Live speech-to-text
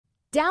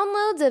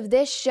Downloads of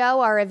this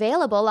show are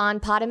available on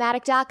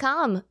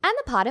Podomatic.com and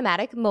the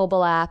Podomatic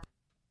mobile app.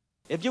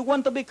 If you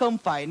want to become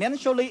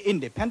financially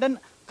independent,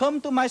 come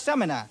to my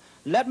seminar.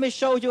 Let me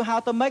show you how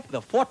to make the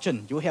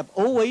fortune you have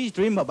always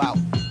dreamed about.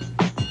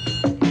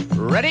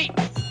 Ready?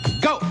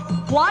 Go!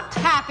 What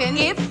happens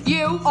if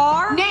you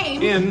are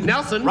named In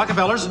Nelson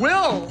Rockefeller's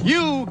will,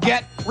 you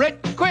get rich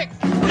quick.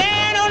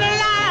 Stand on the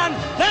line,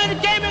 play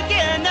the game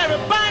again.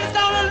 Everybody's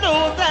gonna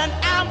lose, and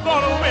I'm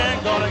gonna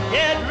win. Gonna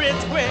get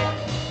rich quick.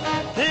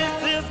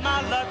 This is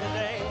my lucky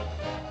day.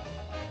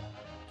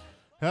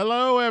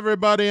 Hello,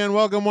 everybody, and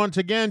welcome once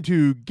again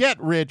to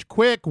Get Rich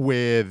Quick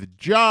with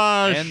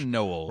Josh and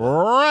Noel.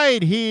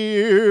 Right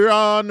here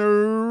on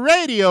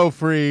Radio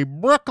Free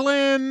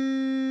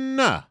Brooklyn.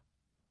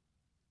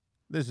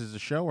 This is a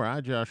show where I,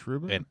 Josh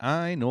Rubin, And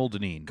I, Noel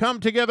Deneen, come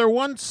together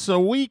once a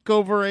week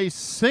over a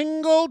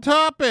single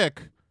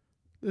topic.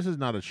 This is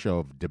not a show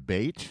of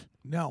debate.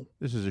 No.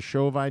 This is a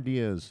show of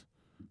ideas.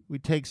 We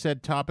take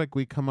said topic,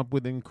 we come up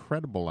with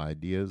incredible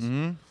ideas,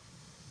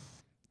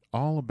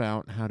 all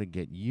about how to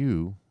get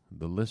you,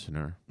 the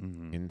listener,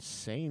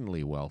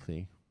 insanely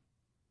wealthy,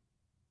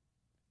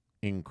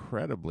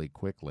 incredibly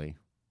quickly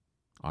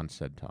on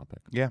said topic.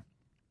 Yeah.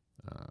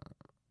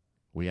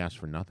 We ask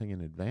for nothing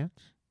in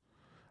advance.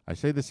 I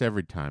say this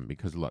every time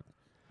because, look,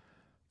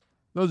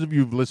 those of you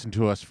who've listened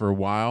to us for a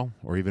while,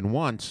 or even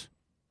once,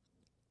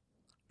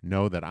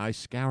 know that I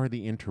scour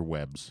the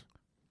interwebs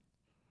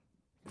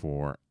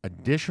for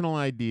additional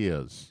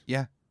ideas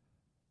Yeah.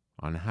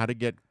 on how to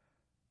get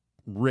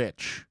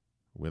rich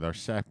with our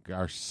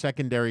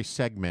secondary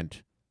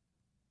segment.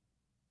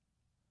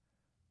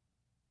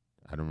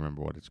 I don't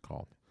remember what it's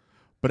called.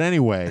 But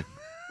anyway,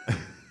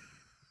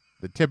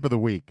 the tip of the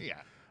week.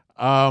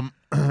 Yeah.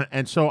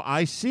 And so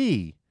I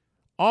see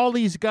all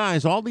these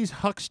guys, all these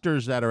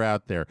hucksters that are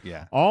out there.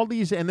 Yeah. All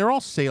these, and they're all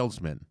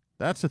salesmen.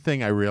 That's the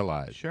thing I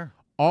realized. Sure.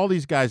 All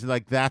these guys,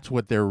 like, that's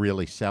what they're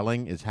really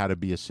selling, is how to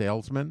be a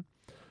salesman.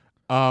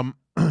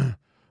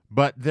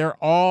 But they're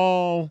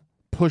all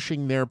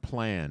pushing their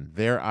plan,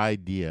 their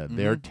idea,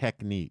 their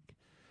technique.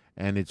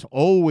 And it's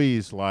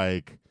always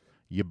like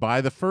you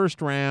buy the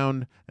first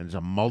round, and it's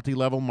a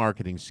multi-level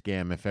marketing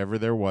scam if ever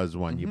there was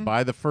one. You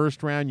buy the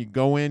first round, you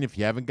go in. If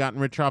you haven't gotten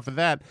rich off of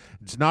that,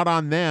 it's not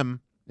on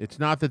them. It's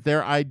not that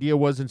their idea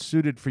wasn't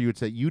suited for you. It's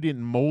that you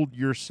didn't mold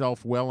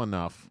yourself well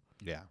enough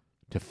Yeah.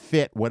 to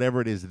fit whatever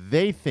it is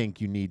they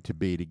think you need to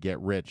be to get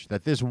rich.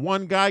 That this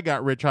one guy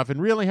got rich off,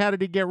 and really how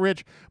did he get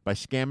rich? By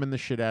scamming the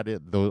shit out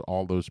of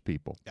all those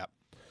people. Yep.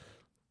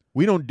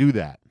 We don't do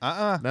that.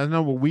 Uh-uh. That's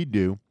not what we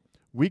do.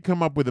 We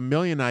come up with a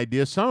million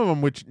ideas, some of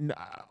them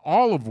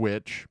all of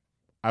which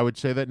I would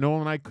say that Noel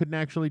and I couldn't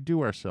actually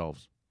do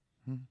ourselves.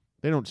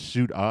 They don't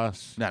suit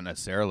us. Not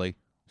necessarily.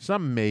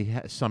 Some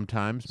may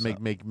sometimes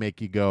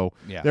make you go.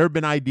 Yeah. There have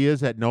been ideas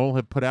that Noel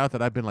had put out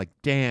that I've been like,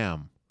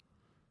 damn,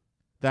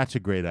 that's a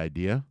great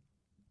idea.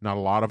 Not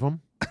a lot of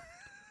them.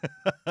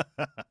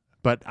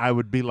 But I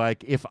would be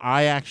like, if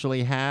I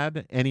actually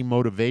had any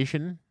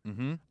motivation,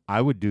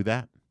 I would do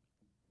that.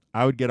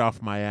 I would get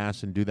off my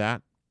ass and do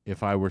that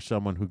if I were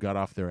someone who got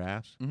off their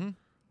ass.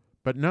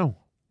 But no.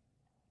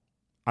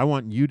 I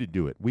want you to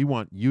do it. We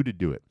want you to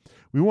do it.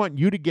 We want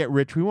you to get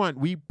rich.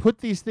 We put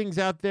these things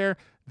out there.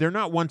 They're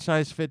not one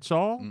size fits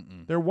all.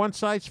 They're one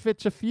size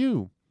fits a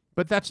few.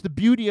 But that's the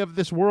beauty of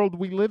this world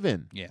we live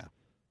in. Yeah.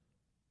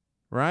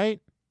 Right?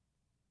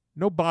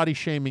 No body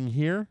shaming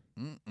here.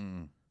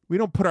 We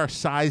don't put our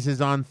sizes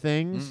on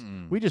things.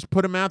 We just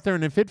put them out there,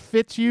 and if it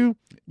fits you,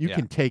 you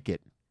can take it.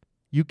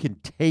 You can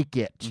take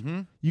it.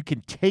 You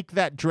can take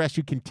that dress.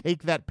 You can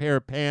take that pair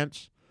of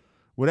pants.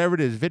 Whatever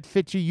it is, if it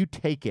fits you, you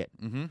take it.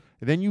 And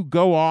then you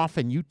go off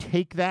and you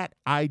take that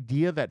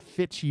idea that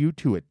fits you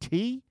to a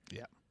T.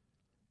 Yeah.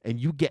 And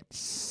you get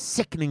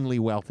sickeningly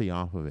wealthy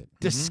off of it.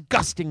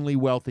 Disgustingly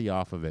wealthy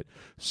off of it.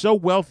 So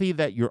wealthy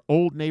that your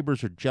old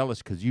neighbors are jealous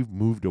because you've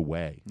moved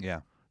away.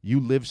 Yeah. You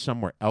live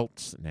somewhere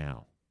else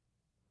now.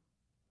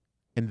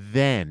 And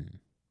then,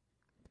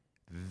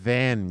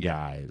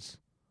 guys,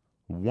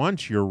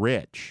 once you're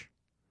rich,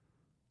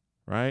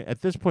 right?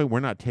 At this point, we're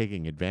not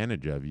taking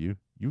advantage of you.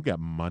 You've got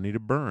money to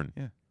burn.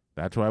 Yeah.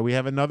 That's why we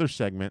have another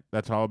segment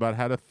that's all about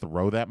how to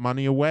throw that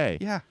money away.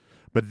 Yeah.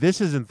 But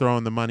this isn't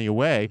throwing the money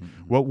away.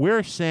 What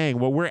we're saying,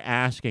 what we're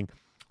asking,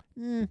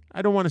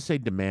 I don't want to say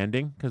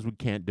demanding because we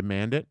can't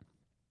demand it.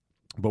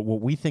 But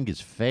what we think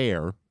is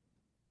fair,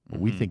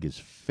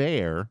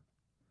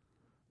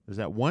 is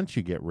that once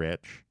you get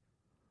rich,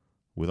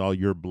 with all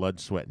your blood,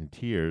 sweat, and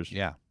tears,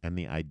 and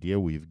the idea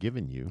we've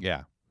given you,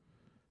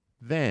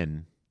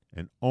 then,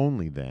 and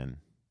only then,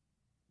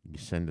 you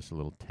send us a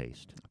little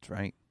taste. That's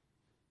right.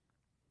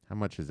 How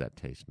much is that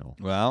taste, Noel?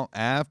 Well,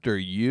 after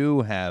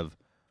you have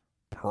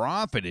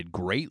profited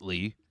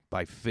greatly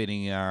by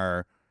fitting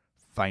our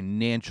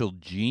financial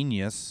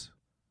genius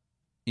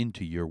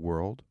into your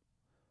world,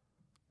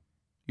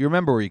 you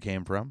remember where you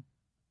came from.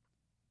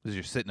 Because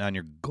you're sitting on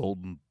your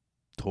golden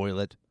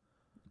toilet.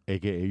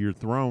 A.K.A. your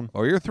throne.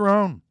 Or your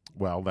throne.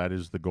 Well, that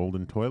is the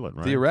golden toilet,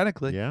 right?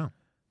 Theoretically. Yeah.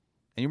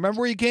 And you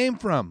remember where you came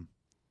from.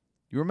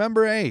 You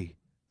remember, hey,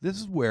 This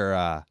is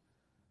where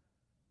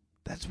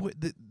that's what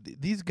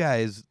these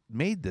guys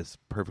made this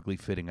perfectly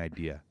fitting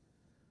idea.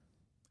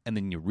 And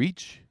then you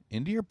reach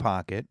into your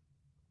pocket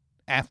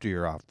after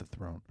you're off the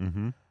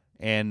throne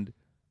and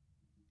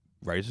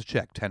write us a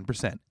check,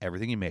 10%,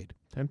 everything you made.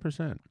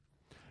 10%.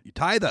 You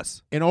tithe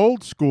us. In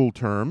old school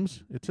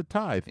terms, it's a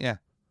tithe. Yeah.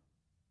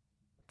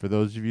 For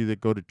those of you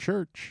that go to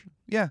church,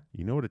 Yeah.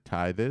 you know what a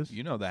tithe is.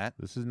 You know that.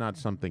 This is not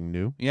something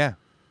new. Yeah.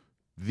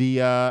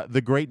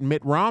 The great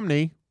Mitt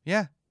Romney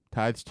Yeah.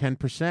 tithes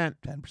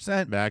 10%.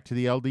 10%. Back to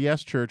the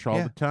LDS church all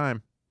Yeah. the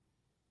time.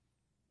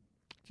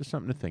 Just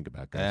something to think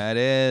about, guys. That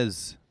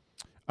is.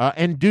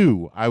 And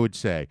do, I would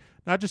say.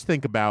 Not just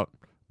think about,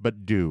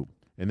 but do.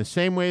 In the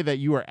same way that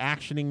you are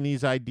actioning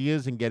these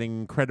ideas and getting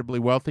incredibly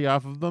wealthy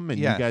off of them, and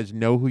Yeah. you guys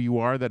know who you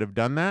are that have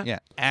done that. Yeah.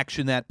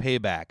 Action that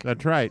payback.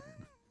 That's right.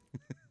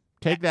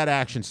 Take that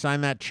action.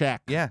 Sign that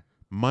check. Yeah.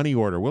 Money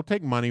order. We'll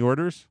take money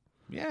orders.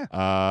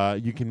 Yeah.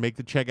 You can make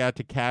the check out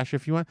to cash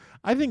if you want.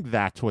 I think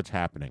that's what's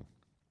happening.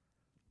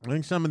 I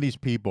think some of these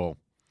people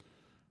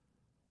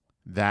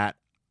that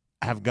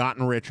have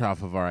gotten rich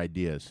off of our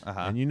ideas,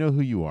 and you know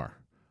who you are,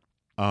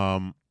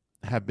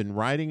 have been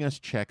writing us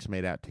checks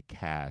made out to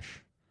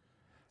cash.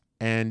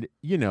 And,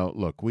 you know,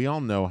 look, we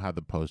all know how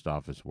the post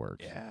office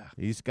works. Yeah.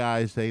 These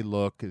guys, they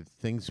look,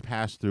 things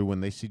pass through.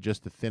 When they see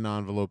just a thin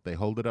envelope, they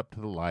hold it up to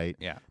the light.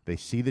 Yeah. They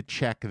see the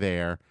check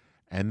there,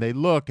 and they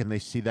look, and they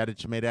see that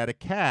it's made out of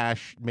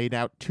cash, made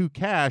out to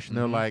cash, and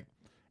they're like,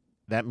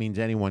 that means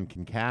anyone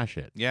can cash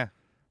it. Yeah.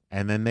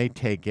 And then they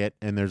take it,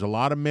 and there's a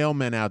lot of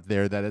mailmen out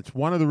there that it's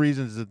one of the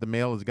reasons that the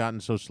mail has gotten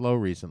so slow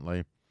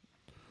recently.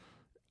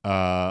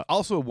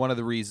 Also, one of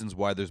the reasons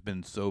why there's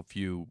been so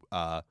few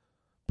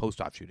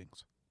post-op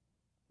shootings.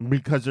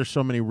 Because there's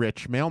so many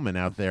rich mailmen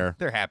out there.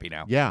 They're happy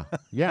now. Yeah.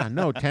 Yeah.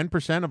 No,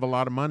 10% of a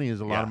lot of money is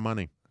a lot of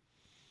money.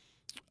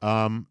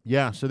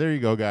 Yeah, so there you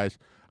go, guys.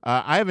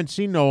 I haven't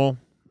seen Noel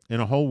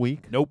in a whole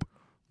week. Nope.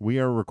 We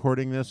are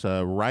recording this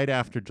right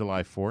after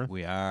July 4th.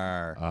 We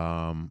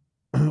are.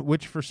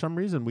 Which, for some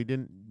reason, we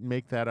didn't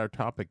make that our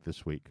topic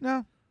this week.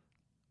 No.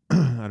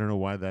 I don't know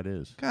why that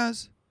is.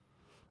 Because.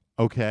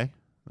 Okay.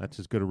 That's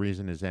as good a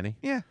reason as any.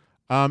 Yeah.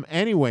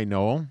 Anyway,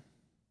 Noel,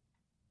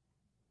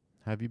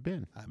 how have you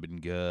been? I've been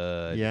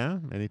good. Yeah?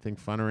 Anything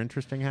fun or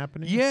interesting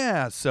happening?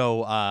 Yeah.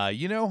 So,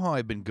 you know how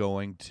I've been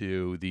going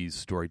to these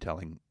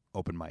storytelling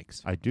open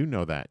mics? I do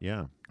know that,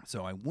 yeah.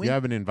 So I went. You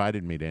haven't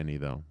invited me to any,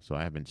 though, so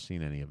I haven't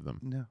seen any of them.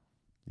 No.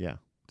 Yeah.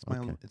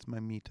 It's my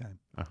me time.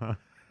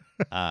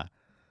 Uh-huh.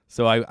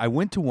 So I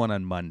went to one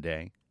on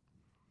Monday,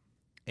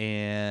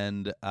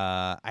 and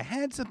I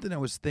had something I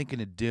was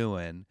thinking of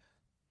doing,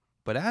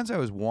 but as I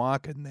was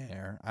walking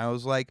there, I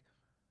was like,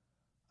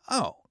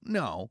 oh,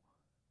 no.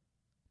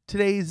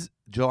 Today's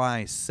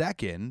July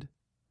 2nd,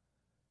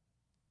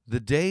 the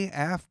day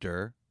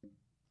after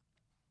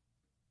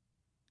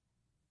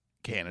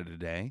Canada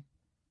Day,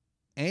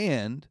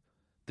 and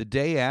the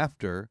day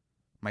after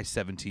my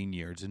 17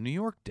 years in New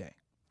York Day.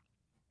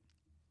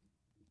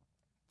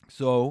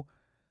 So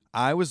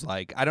I was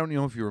like, I don't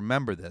know if you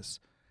remember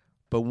this,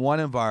 but one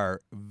of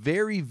our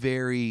very,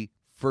 very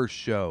first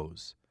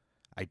shows,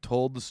 I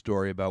told the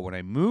story about when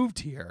I moved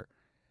here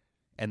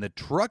and the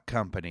truck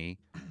company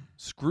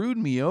screwed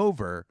me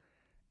over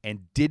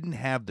and didn't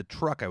have the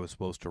truck I was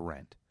supposed to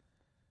rent.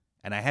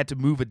 And I had to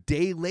move a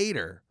day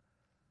later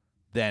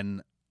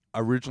than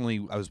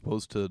originally I was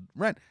supposed to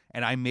rent.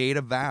 And I made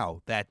a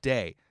vow that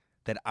day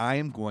that I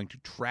am going to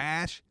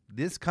trash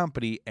this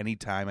company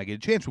anytime I get a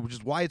chance, which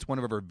is why it's one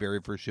of our very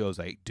first shows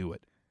I do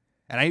it.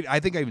 And I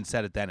think I even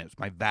said it then. It was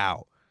my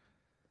vow.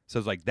 So I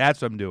was like,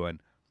 that's what I'm doing.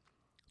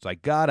 So I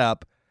got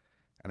up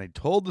and I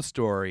told the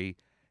story.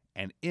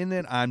 And in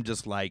it, I'm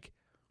just like,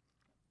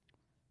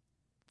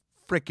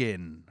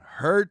 frickin'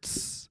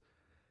 Hertz.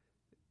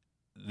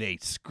 They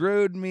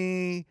screwed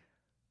me.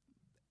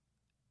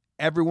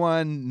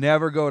 Everyone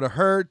never go to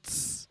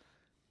Hertz.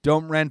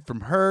 Don't rent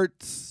from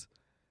Hertz.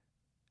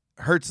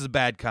 Hertz is a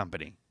bad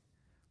company.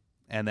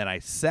 And then I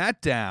sat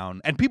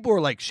down, and people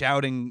were like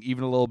shouting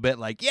even a little bit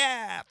like,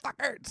 yeah,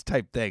 fuck Hertz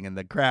type thing in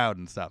the crowd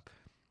and stuff.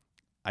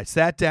 I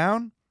sat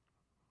down,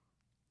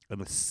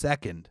 and the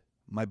second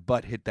my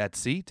butt hit that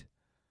seat,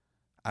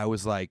 I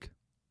was like,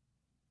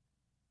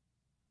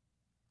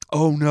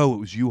 oh no, it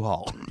was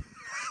U-Haul.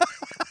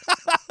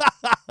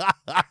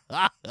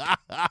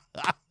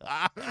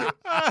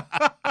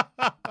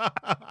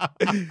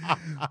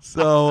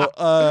 So,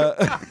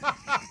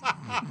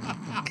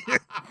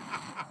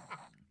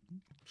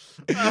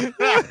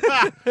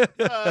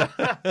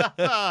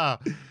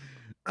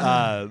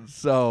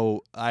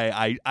 so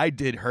I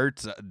did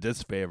Hertz a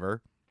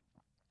disfavor.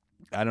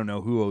 I don't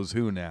know who owes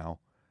who now.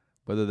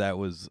 Whether that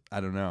was, I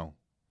don't know.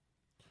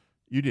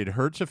 You did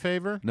Hertz a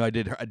favor? No, I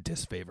did a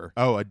disfavor.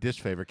 Oh, a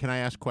disfavor. Can I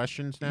ask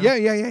questions now?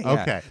 Yeah.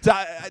 Okay.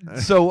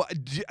 So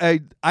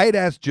I had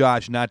asked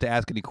Josh not to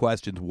ask any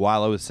questions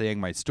while I was saying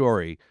my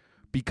story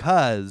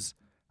because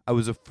I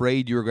was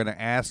afraid you were going to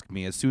ask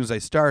me as soon as I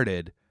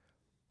started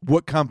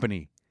what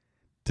company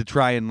to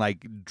try and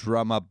like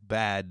drum up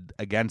bad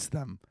against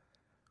them.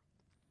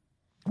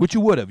 Which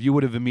you would have. You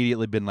would have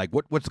immediately been like,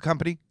 what's the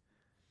company?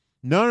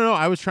 No.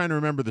 I was trying to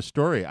remember the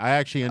story. I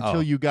actually,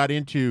 until you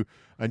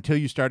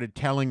started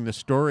telling the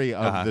story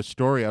of the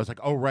story, I was like,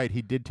 oh, right,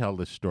 he did tell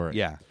this story.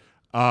 Yeah.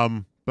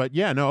 But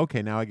yeah, no,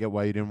 okay, now I get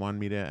why you didn't want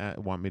me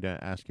to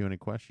ask you any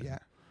questions. Yeah.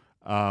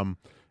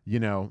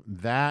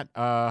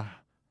 That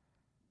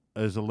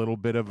is a little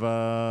bit of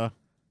that.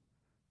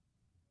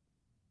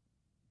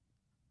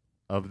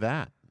 A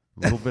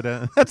little bit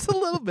of That's a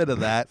little bit of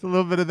that. It's a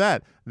little bit of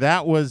that.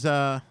 That was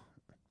I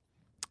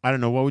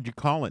don't know, what would you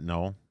call it,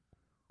 Noel?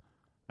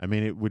 I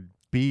mean, it would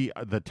be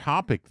the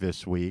topic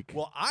this week.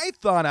 Well, I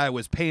thought I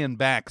was paying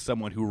back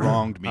someone who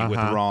wronged me with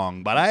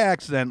wrong, but I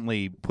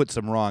accidentally put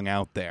some wrong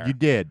out there. You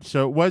did.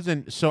 So it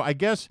wasn't. So I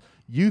guess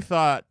you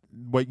thought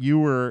what you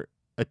were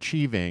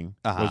achieving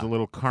was a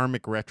little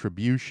karmic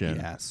retribution.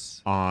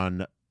 Yes.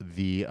 On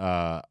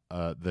the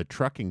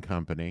trucking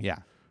company. Yeah.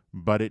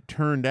 But it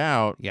turned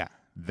out. Yeah.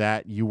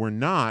 That you were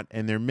not,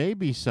 and there may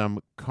be some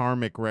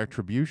karmic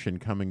retribution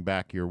coming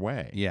back your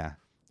way. Yeah.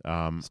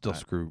 Still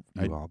screw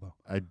you all, though.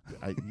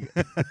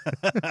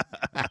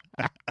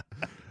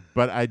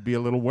 But I'd be a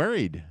little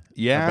worried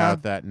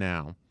about that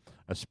now,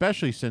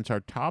 especially since our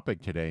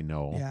topic today,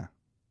 Noel,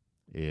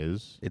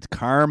 is... It's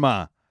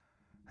karma.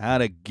 How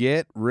to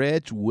get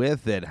rich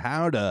with it.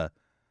 How to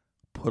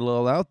put a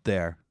little out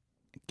there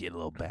and get a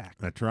little back.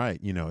 That's right.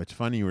 You know, it's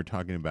funny you were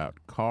talking about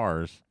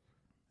cars,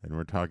 and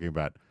we're talking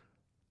about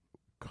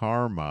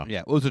karma. Yeah,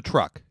 it was a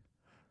truck.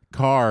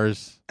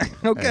 Cars.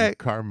 Okay. And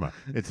karma.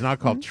 It's not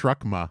called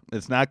truckma.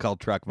 It's not called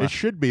truckma. It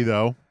should be,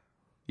 though.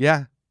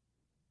 Yeah.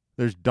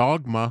 There's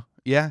dogma.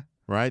 Yeah.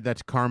 Right?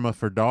 That's karma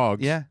for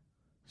dogs. Yeah.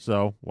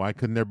 So why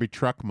couldn't there be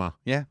truckma?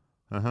 Yeah.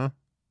 Uh-huh.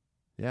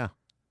 Yeah.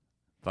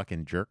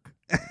 Fucking jerk.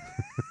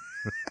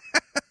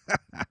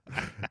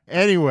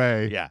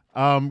 Anyway. Yeah.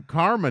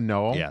 Karma,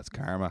 Noel. Yeah, it's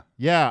karma.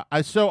 Yeah.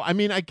 I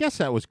guess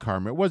that was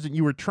karma. It wasn't,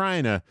 you were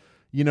trying to,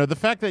 the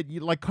fact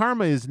that,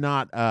 karma is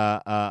not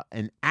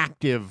an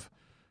active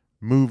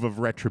move of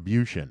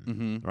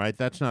retribution, right?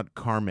 That's not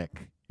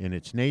karmic in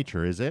its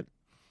nature, is it?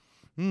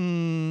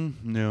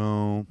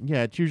 No.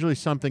 Yeah, it's usually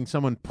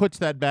someone puts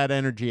that bad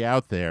energy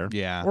out there.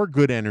 Yeah. Or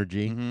good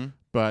energy.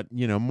 But,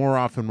 more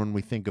often when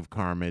we think of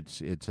karma,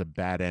 it's a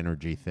bad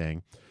energy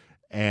thing.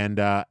 And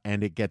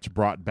it gets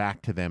brought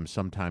back to them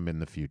sometime in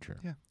the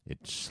future. Yeah.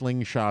 It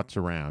slingshots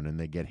around and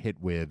they get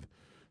hit with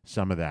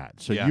some of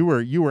that. So Yeah.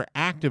 you were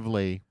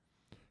actively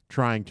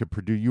trying to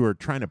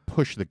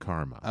push the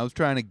karma. I was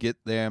trying to get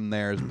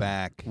theirs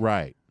back.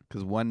 Right.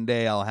 Because one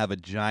day I'll have a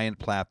giant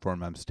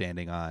platform I'm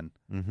standing on.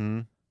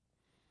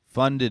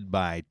 Funded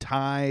by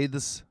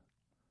tithes.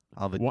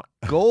 I'll have a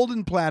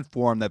golden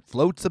platform that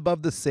floats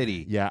above the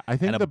city. Yeah, I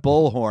think and a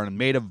bullhorn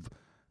made of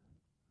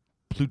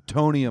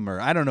plutonium,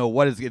 or I don't know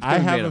what it's I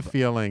have made a of.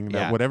 feeling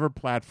that whatever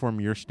platform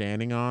you're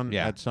standing on,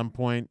 at some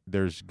point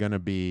there's going to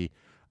be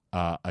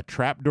a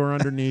trapdoor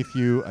underneath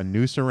you, a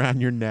noose around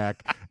your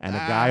neck, and a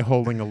guy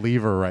holding a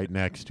lever right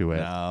next to it.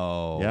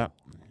 No. Yep.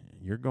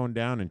 You're going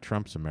down in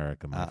Trump's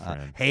America, my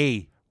friend.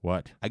 Hey.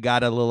 What? I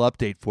got a little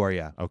update for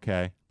you.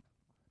 Okay.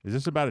 Is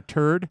this about a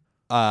turd?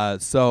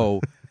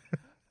 So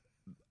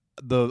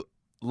the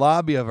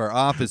lobby of our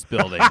office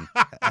building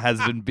has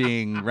been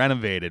being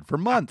renovated for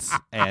months,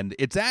 and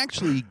it's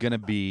actually going to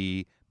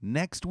be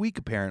next week,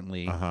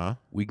 apparently.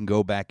 We can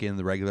go back in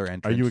the regular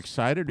entrance. Are you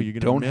excited? Are you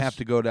going to don't have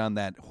to go down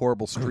that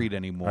horrible street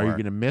anymore. Are you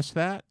going to miss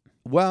that?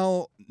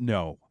 Well,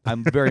 no.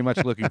 I'm very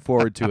much looking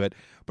forward to it.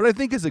 But I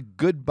think as a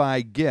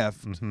goodbye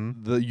gift,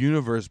 the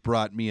universe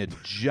brought me a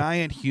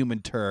giant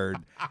human turd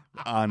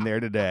on there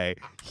today.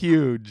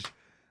 Huge.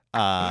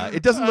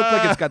 It doesn't look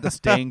like it's got the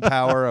staying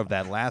power of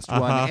that last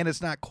one, and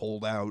it's not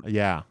cold out.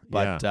 Yeah.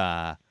 But,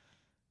 the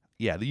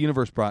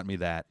universe brought me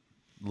that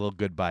little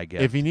goodbye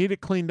gift. If you need it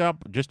cleaned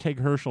up, just take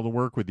Herschel to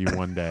work with you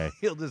one day.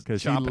 He'll just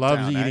because he chop it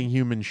loves down, eating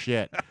human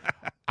shit.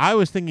 I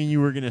was thinking you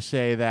were going to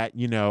say that,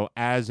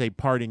 as a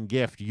parting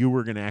gift, you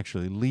were going to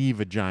actually leave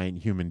a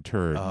giant human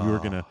turd. You were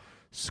going to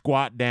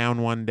squat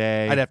down one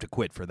day. I'd have to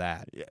quit for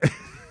that.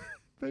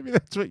 Maybe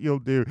that's what you'll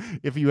do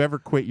if you ever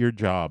quit your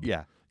job.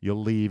 Yeah.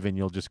 You'll leave and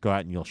you'll just go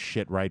out and you'll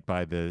shit right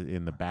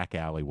in the back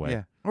alleyway.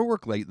 Yeah. Or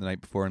work late the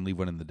night before and leave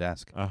one in the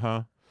desk.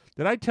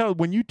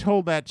 When you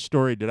told that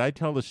story, did I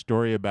tell the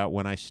story about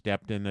when I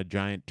stepped in a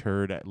giant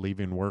turd at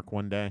leaving work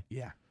one day?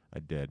 Yeah. I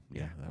did.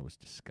 Yeah, that was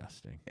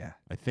disgusting. Yeah.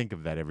 I think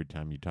of that every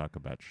time you talk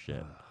about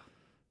shit.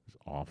 It's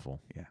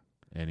awful. Yeah.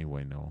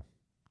 Anyway, no.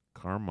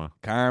 Karma.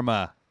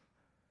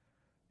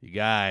 You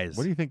guys.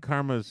 What do you think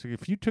karma is?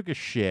 If you took a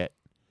shit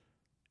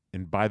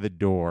and by the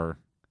door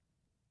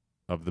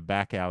of the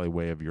back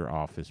alleyway of your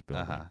office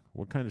building,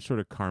 what kind of sort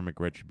of karmic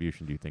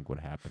retribution do you think would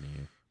happen to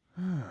you?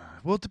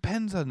 Well, it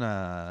depends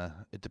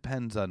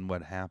on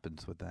what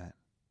happens with that.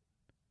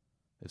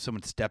 If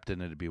someone stepped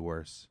in it, it'd be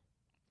worse.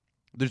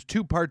 There's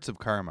two parts of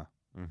karma.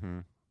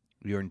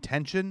 Your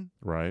intention,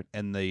 right,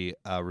 and the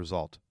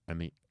result.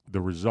 And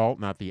the result,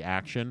 not the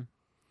action?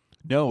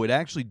 No, it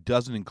actually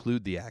doesn't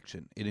include the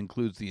action. It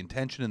includes the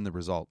intention and the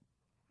result.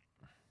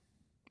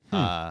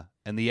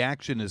 And the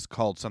action is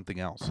called something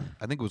else.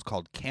 I think it was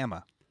called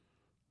kama.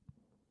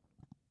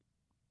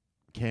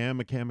 Cam.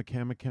 It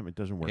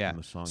doesn't work in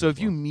the song. So as if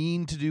you well.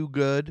 mean to do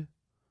good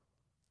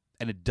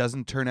and it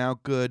doesn't turn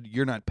out good,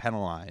 you're not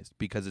penalized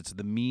because it's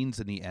the means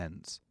and the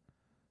ends.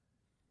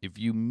 If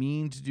you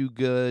mean to do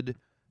good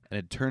and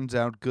it turns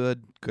out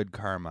good, good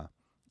karma.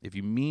 If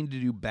you mean to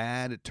do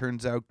bad, it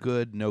turns out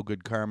good, no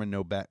good karma,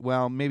 no bad.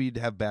 Well, maybe you'd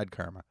have bad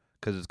karma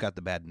because it's got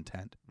the bad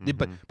intent.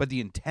 But the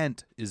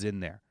intent is in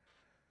there.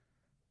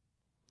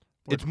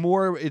 It's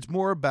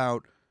more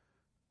about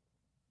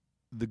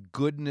the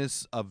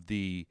goodness of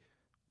the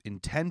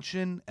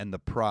intention and the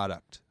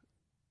product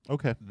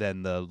Okay.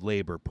 than the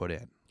labor put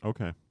in.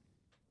 Okay.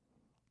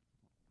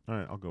 All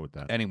right, I'll go with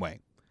that. Anyway,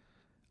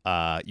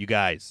 you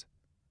guys,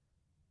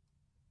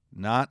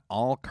 not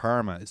all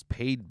karma is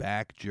paid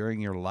back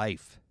during your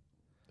life.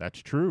 That's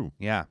true.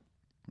 Yeah.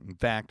 In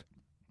fact,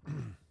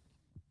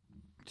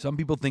 some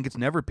people think it's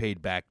never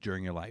paid back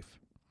during your life.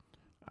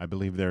 I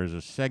believe there is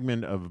a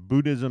segment of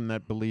Buddhism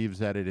that believes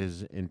that it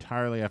is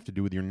entirely have to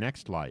do with your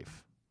next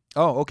life.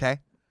 Oh, okay.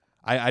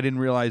 I didn't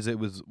realize it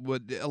was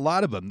a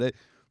lot of them.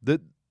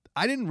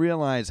 I didn't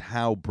realize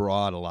how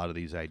broad a lot of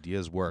these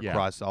ideas were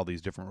across all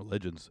these different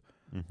religions.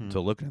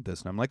 Until looking at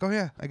this, and I'm like, oh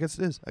yeah, I guess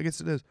it is.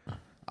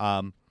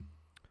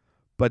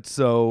 But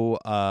so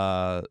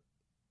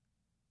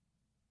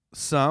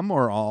some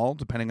or all,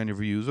 depending on your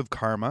views of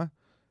karma,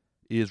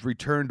 is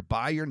returned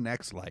by your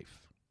next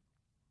life.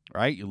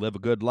 Right? You live a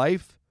good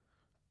life,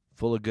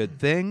 full of good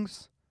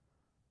things.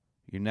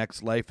 Your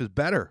next life is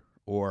better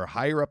or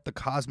higher up the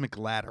cosmic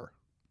ladder.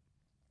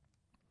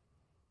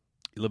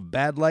 You live a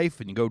bad life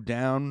and you go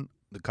down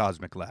the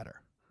cosmic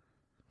ladder.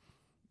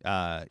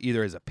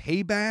 Either as a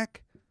payback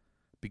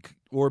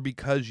or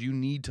because you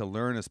need to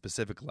learn a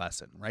specific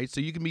lesson, right?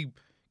 So you can be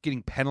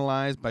getting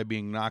penalized by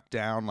being knocked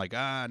down, like,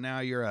 now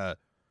you're a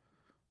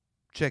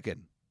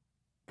chicken,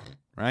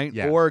 right?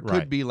 Yeah, or it could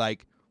right. be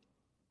like,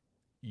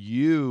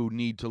 you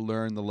need to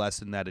learn the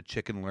lesson that a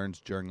chicken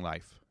learns during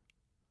life.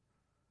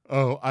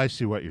 Oh, I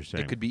see what you're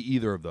saying. It could be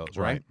either of those,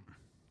 right?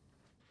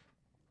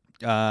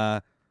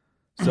 Right.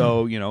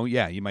 So, you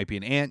might be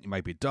an ant, you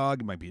might be a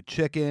dog, you might be a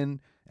chicken.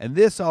 And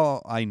this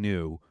all I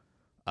knew.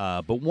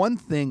 But one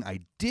thing I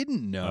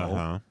didn't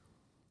know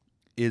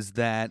is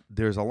that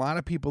there's a lot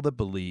of people that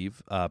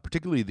believe,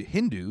 particularly the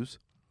Hindus,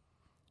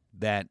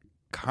 that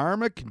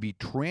karma can be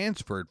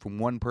transferred from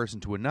one person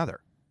to another.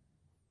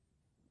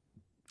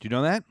 Do you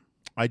know that?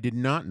 I did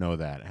not know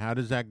that. How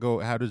does that go?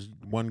 How does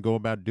one go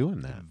about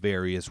doing that?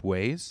 Various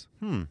ways.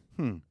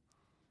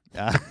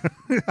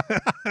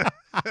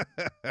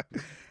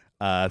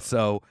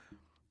 So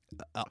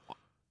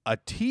a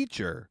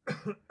teacher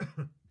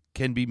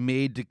can be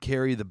made to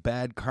carry the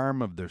bad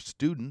karma of their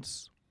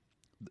students.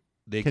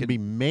 They Can be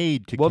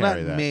made to well,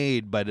 carry not that.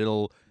 made, but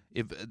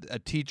if a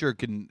teacher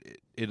can,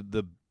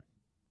 the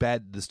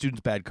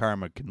student's bad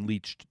karma can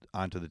leach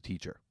onto the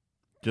teacher.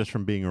 Just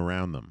from being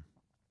around them.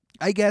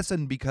 I guess,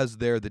 and because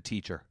they're the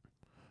teacher.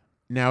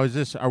 Now,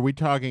 are we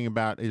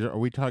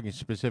talking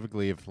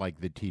specifically if like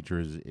the teacher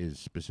is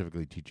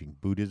specifically teaching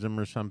Buddhism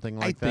or something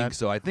like that? I think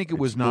so. I think it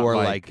was not more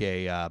like- like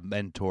a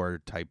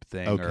mentor type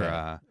thing. Okay.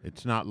 Or,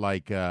 it's not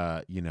like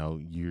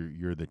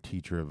you're the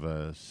teacher of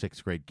a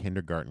 6th grade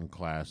kindergarten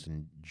class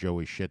and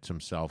Joey shits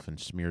himself and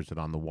smears it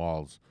on the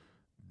walls.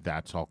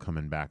 That's all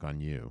coming back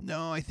on you.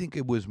 no, I think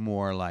it was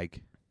more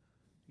like,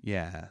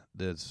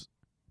 this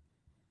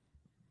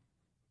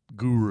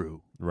guru.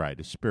 Right,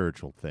 a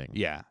spiritual thing.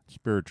 Yeah.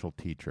 Spiritual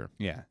teacher.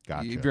 Yeah.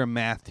 Gotcha. If you're a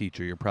math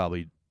teacher, you're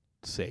probably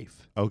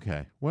safe.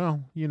 Okay.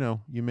 Well, you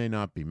may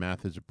not be.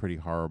 Math is a pretty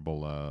horrible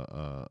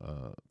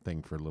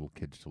thing for little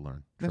kids to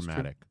learn. That's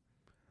true.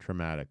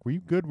 Traumatic. Were you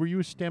good? Were you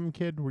a STEM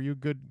kid? Were you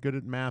good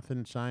at math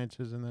and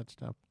sciences and that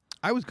stuff?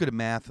 I was good at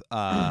math.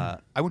 I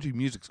went to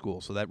music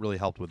school, so that really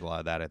helped with a lot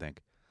of that, I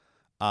think.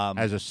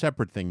 As a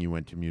separate thing, you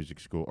went to music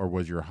school, or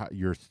was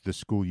the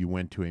school you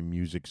went to a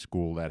music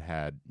school that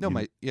had? No,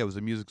 it was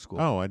a music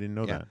school. Oh, I didn't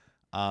know Yeah.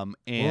 that.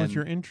 And What was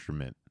your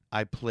instrument?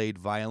 I played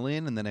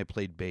violin and then I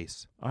played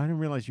bass. I didn't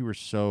realize you were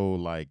so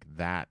like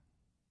that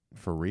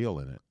for real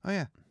in it. Oh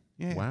yeah,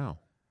 yeah. Wow.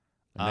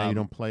 And now you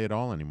don't play at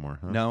all anymore,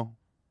 huh? No,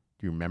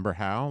 Do you remember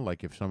how?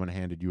 Like if someone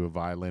handed you a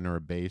violin or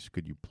a bass,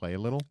 could you play a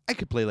little, I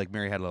could play like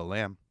Mary Had a Little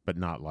Lamb. but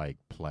not like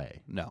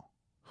play? No,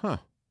 Huh.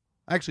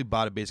 I actually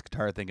bought a bass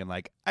guitar thinking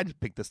like I just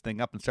pick this thing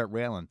up and start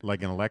railing.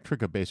 Like an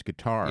electric, a bass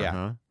guitar, Yeah.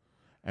 huh?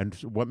 And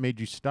what made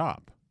you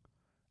stop?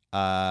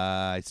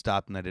 I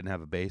stopped and I didn't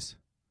have a bass.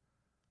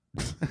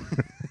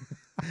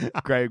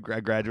 I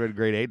graduated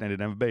grade 8 and I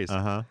didn't have a bass.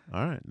 Uh-huh.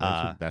 All right.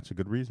 That's a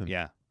good reason.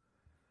 Yeah.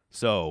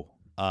 So,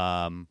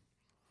 a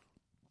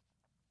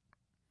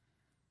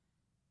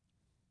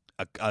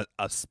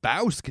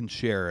spouse can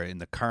share in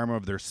the karma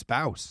of their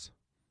spouse.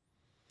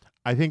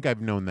 I think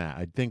I've known that.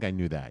 I think I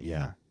knew that.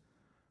 Yeah.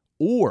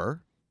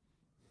 Or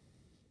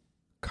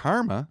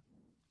karma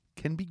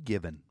can be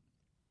given.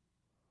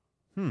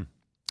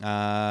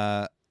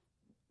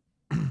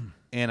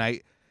 And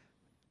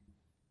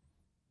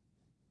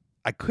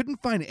I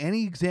couldn't find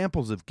any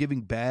examples of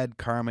giving bad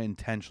karma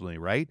intentionally,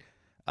 right?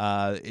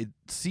 It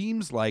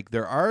seems like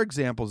there are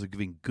examples of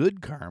giving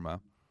good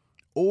karma,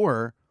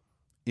 or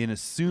in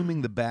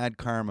assuming the bad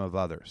karma of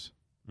others.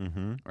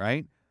 Mm-hmm.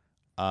 Right?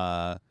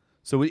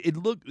 So it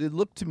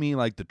looked to me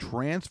like the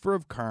transfer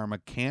of karma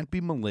can't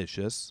be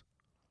malicious.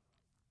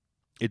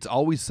 It's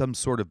always some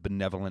sort of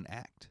benevolent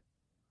act.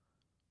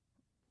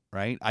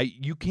 Right?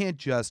 You can't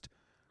just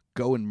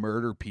go and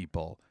murder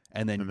people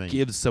and then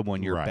give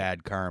someone your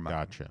bad karma.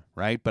 Gotcha.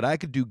 Right? But I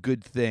could do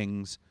good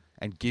things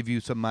and give you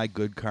some of my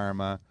good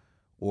karma,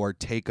 or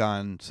take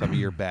on some of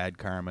your bad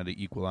karma to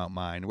equal out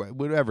mine.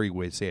 Whatever you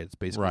way to say it, it's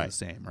basically the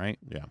same, right?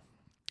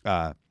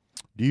 Yeah.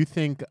 Do you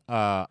think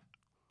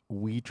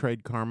we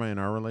trade karma in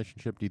our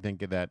relationship? Do you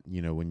think that,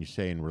 when you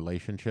say in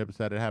relationships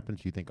that it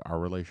happens, do you think our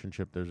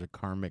relationship there's a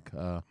karmic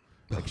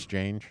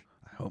exchange?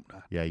 I hope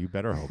not. Yeah, you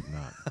better hope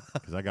not,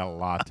 because I got a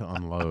lot to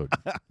unload.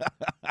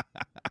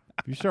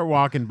 If you start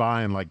walking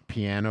by and like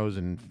pianos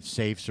and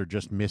safes are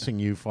just missing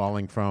you,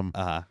 falling from,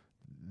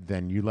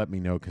 then you let me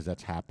know, because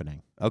that's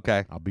happening.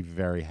 Okay. I'll be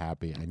very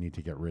happy. I need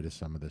to get rid of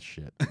some of this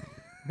shit.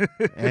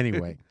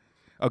 Anyway.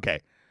 Okay.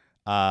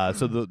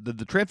 So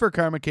the transfer of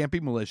karma can't be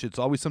malicious. It's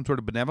always some sort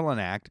of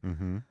benevolent act.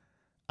 Mm-hmm.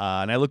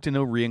 And I looked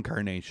into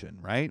reincarnation,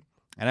 right?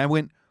 And I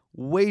went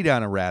way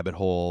down a rabbit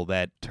hole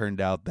that turned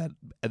out that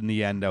in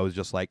the end I was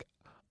just like,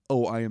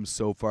 oh, I am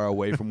so far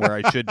away from where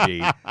I should be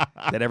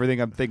that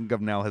everything I'm thinking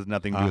of now has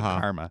nothing to do with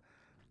karma.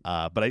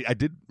 But I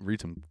did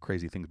read some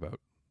crazy things about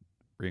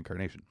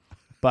reincarnation.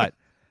 But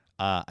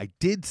I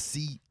did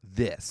see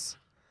this.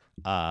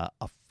 A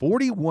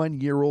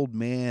 41-year-old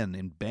man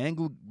in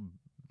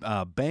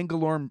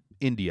Bangalore,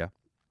 India,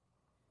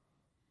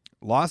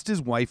 lost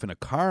his wife in a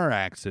car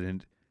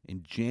accident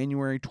in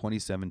January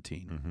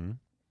 2017. Mm-hmm.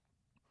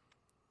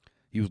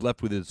 He was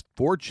left with his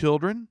 4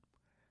 children,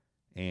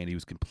 and he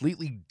was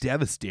completely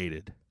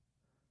devastated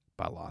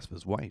by the loss of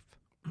his wife.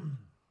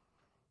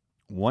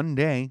 One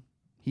day,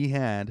 he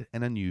had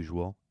an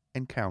unusual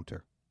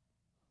encounter.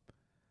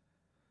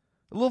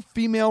 A little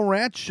female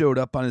rat showed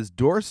up on his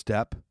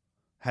doorstep,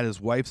 had his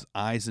wife's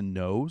eyes and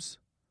nose,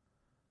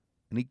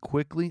 and he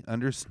quickly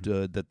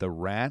understood that the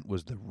rat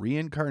was the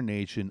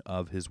reincarnation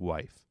of his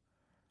wife.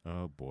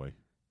 Oh, boy.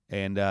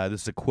 And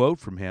this is a quote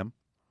from him.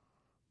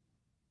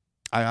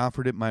 I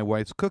offered it my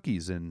wife's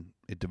cookies, and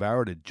it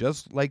devoured it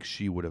just like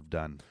she would have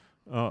done.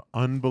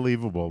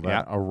 Unbelievable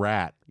that a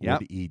rat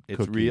would eat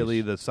cookies. It's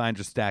really, the signs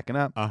are stacking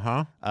up.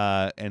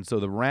 And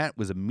so the rat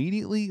was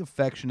immediately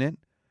affectionate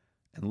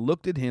and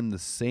looked at him the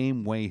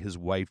same way his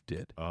wife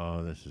did.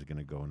 Oh, this is going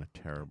to go in a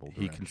terrible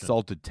direction. He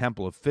consulted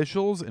temple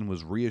officials and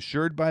was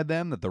reassured by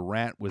them that the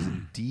rat was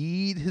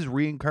indeed his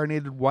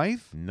reincarnated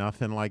wife.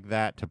 Nothing like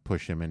that to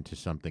push him into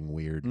something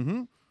weird.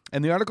 Mm-hmm.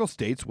 And the article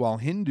states, while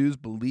Hindus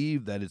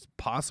believe that it's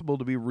possible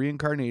to be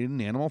reincarnated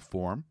in animal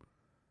form,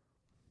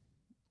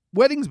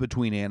 weddings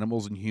between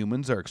animals and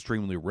humans are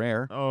extremely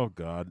rare. Oh,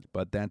 God.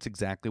 But that's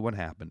exactly what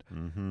happened.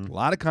 Mm-hmm. A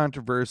lot of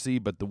controversy,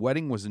 but the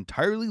wedding was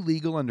entirely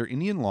legal under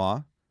Indian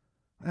law.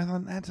 I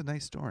thought, that's a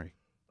nice story.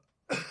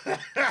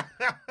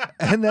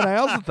 And then I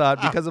also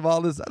thought, because of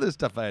all this other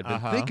stuff I had been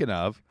thinking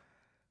of,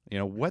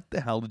 what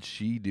the hell did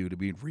she do to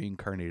be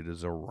reincarnated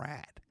as a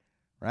rat?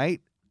 Right?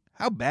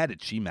 How bad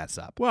did she mess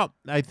up? Well,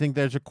 I think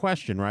there's a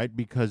question, right?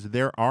 Because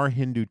there are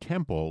Hindu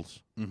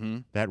temples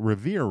that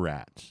revere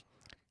rats.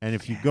 And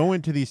if you go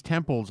into these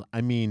temples,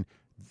 I mean,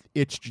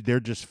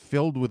 they're just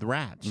filled with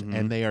rats,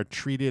 and they are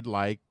treated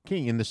like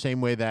king in the same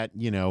way that,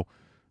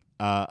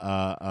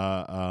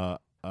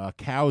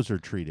 cows are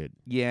treated.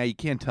 Yeah, you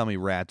can't tell me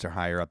rats are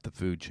higher up the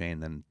food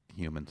chain than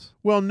humans.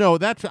 Well, no,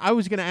 I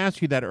was going to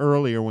ask you that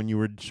earlier when you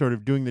were sort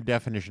of doing the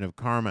definition of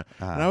karma.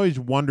 And I always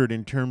wondered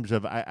in terms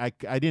of, I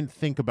didn't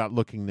think about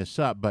looking this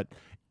up, but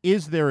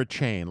is there a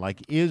chain?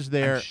 Like, is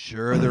there? I'm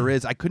sure there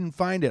is. I couldn't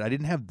find it. I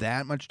didn't have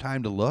that much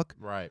time to look.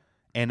 Right.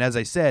 And as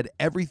I said,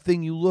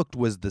 everything you looked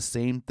was the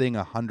same thing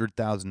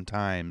 100,000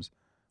 times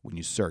when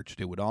you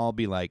searched. It would all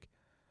be like,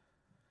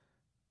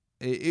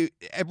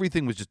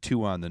 everything was just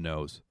too on the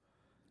nose.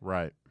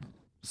 Right.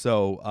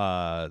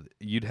 So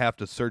you'd have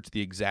to search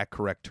the exact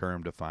correct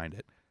term to find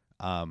it.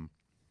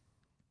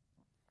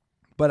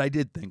 But I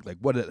did think, like,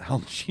 what the hell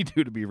did she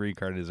do to be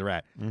reincarnated as a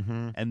rat?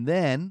 Mm-hmm. And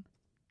then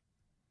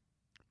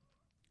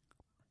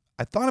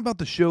I thought about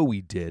the show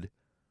we did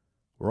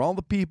where all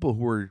the people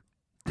who were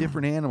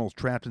different animals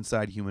trapped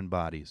inside human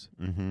bodies,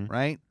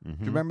 right? Do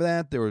you remember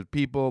that? There were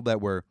people that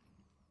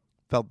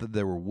felt that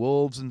there were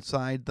wolves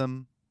inside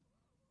them.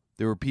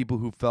 There were people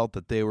who felt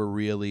that they were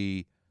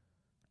really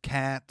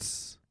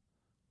cats.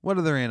 What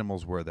other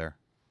animals were there?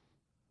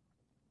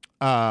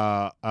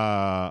 I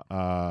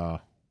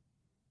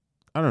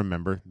don't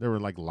remember. There were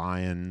like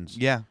lions.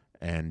 Yeah.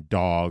 And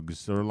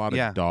dogs. There were a lot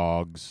of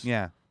dogs.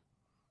 Yeah.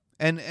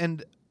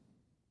 And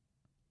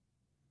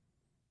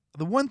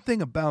the one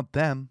thing about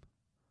them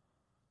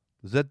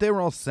was that they were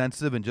all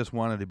sensitive and just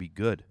wanted to be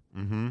good.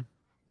 Mm-hmm.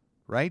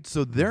 Right?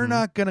 So they're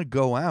not going to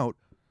go out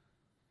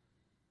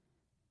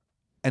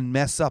and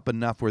mess up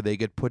enough where they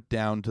get put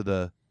down to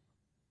the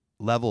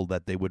level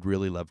that they would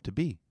really love to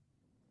be.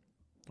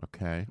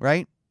 Okay.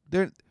 Right?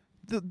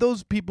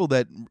 Those people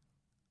that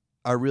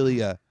are really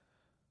a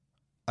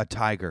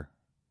tiger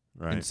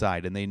Right.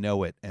 inside, and they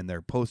know it, and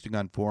they're posting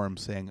on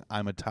forums saying,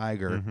 I'm a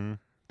tiger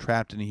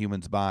trapped in a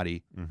human's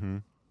body. Mm-hmm.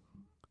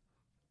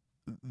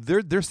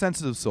 They're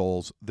sensitive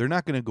souls. They're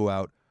not going to go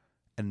out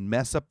and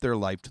mess up their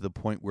life to the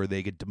point where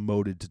they get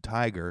demoted to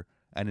tiger,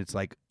 and it's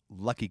like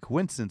lucky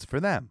coincidence for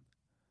them.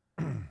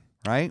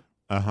 Right?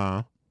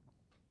 Uh-huh.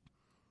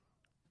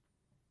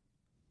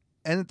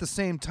 And at the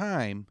same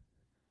time,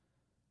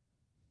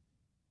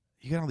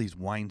 you got all these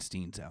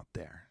Weinsteins out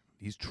there,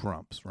 these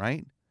Trumps,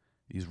 right?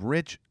 These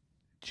rich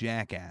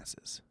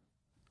jackasses.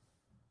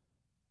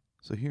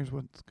 So here's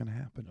what's going to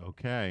happen.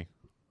 Okay.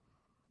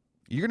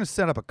 You're going to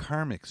set up a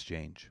karma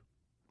exchange,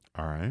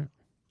 All right.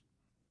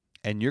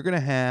 and you're going to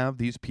have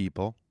these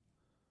people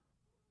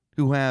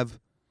who have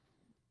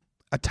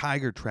a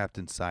tiger trapped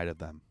inside of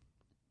them.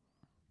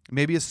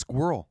 Maybe a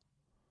squirrel.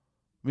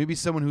 Maybe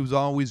someone who's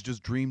always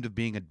just dreamed of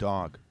being a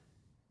dog.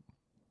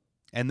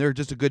 And they're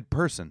just a good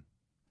person.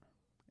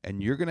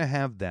 And you're going to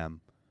have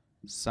them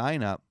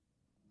sign up,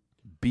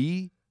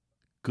 be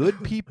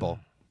good people,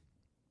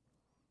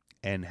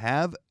 and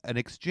have an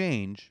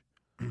exchange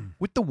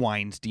with the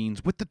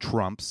Weinsteins, with the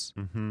Trumps,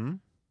 Mm-hmm.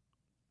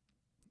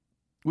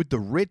 with the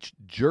rich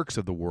jerks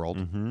of the world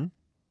Mm-hmm.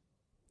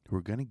 who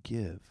are going to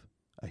give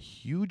a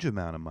huge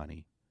amount of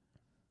money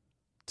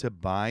to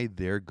buy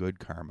their good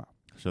karma.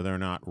 So they're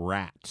not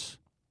rats.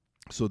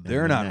 So in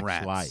they're the not next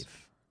rats.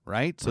 life.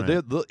 Right? So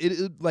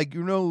Right. like,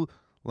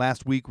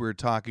 last week we were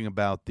talking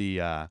about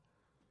the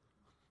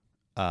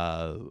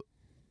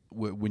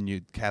when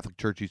you Catholic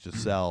Church used to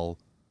sell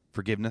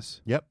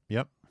forgiveness. Yep.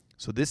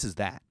 So this is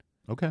that,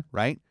 Okay.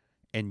 right?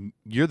 And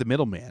you're the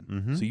middleman.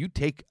 Mhm. So you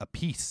take a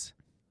piece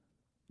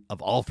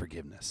of all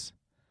forgiveness.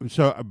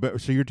 So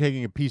you're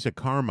taking a piece of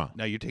karma.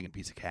 Now you're taking a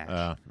piece of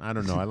cash. I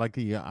don't know. I like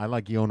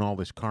you own all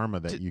this karma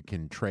that you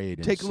can trade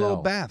and Take a little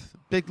sell. bath.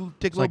 Take a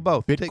little like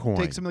both. Bitcoin.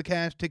 Take some of the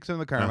cash. Take some of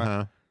the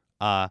karma.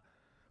 Uh-huh.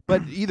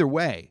 But either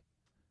way,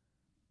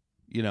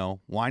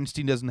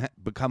 Weinstein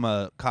doesn't become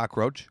a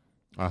cockroach,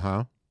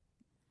 Uh-huh.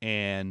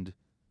 and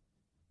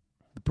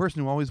the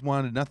person who always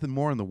wanted nothing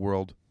more in the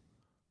world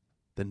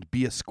than to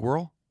be a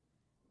squirrel,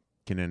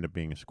 Can end up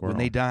being a squirrel. when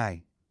they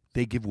die,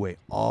 they give away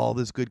all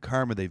this good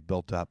karma they've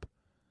built up,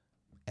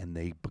 and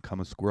they become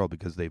a squirrel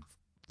because they've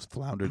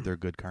floundered their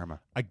good karma.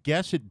 I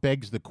guess it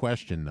begs the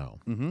question, though.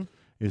 Mm-hmm.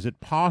 Is it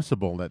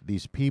possible that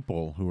these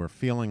people who are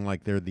feeling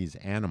like they're these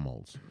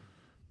animals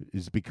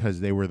is because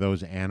they were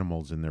those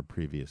animals in their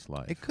previous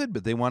life? It could,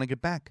 but they want to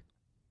get back.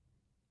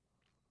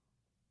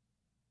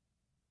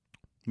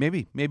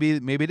 Maybe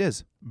it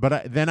is.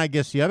 But then I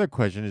guess the other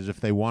question is if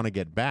they want to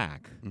get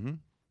back,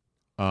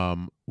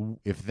 Mm-hmm.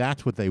 if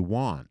that's what they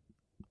want,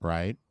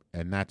 right,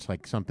 and that's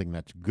like something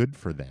that's good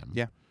for them,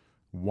 Yeah.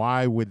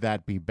 why would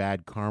that be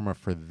bad karma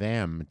for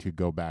them to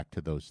go back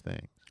to those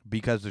things?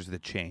 Because there's the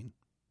chain.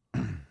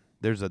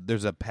 there's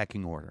a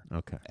pecking order,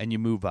 Okay. and you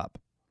move up.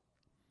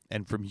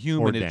 And from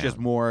human, Or it's just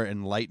down. more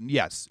enlightened.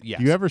 Yes. Do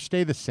you ever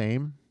stay the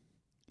same?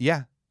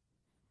 Yeah.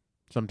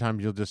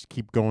 Sometimes you'll just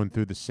keep going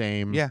through the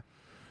same. Yeah.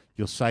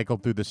 You'll cycle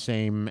through the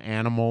same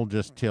animal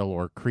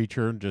or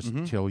creature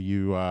Mm-hmm. till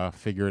you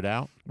figure it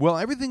out. Well,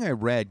 everything I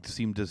read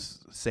seemed to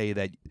say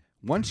that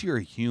once you're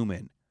a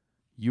human,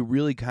 you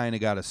really kind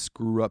of got to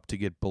screw up to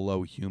get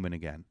below human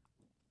again.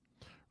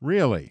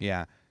 Really?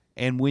 Yeah.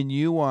 And when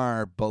you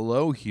are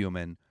below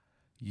human,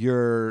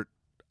 your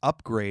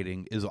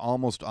upgrading is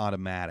almost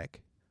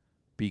automatic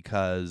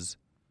because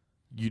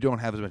you don't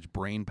have as much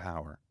brain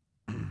power.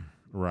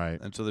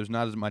 Right. And so there's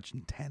not as much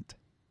intent.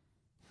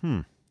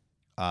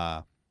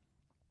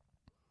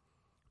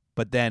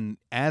 But then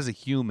as a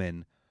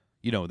human,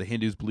 the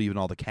Hindus believe in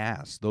all the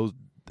castes.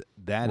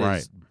 That Right.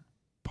 is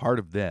part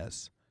of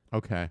this.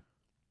 Okay.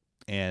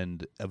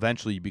 And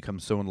eventually you become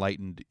so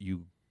enlightened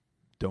you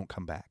don't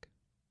come back.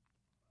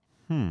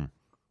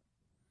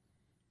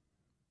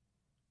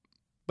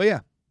 But yeah,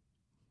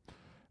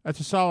 That's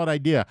a solid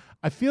idea.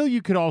 I feel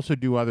you could also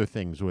do other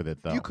things with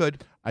it, though. you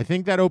could. I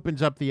think that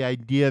opens up the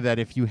idea that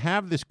if you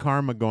have this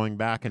karma going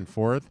back and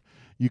forth,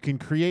 you can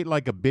create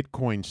like a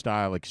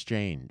Bitcoin-style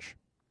exchange,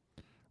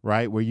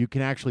 right, where you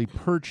can actually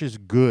purchase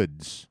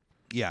goods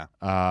Yeah,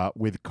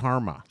 with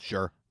karma.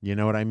 sure. You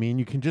know what I mean?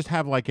 You can just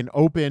have like an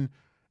open,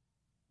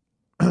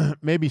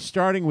 maybe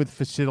starting with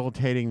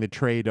facilitating the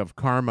trade of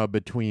karma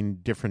between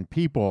different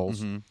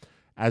peoples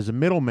as a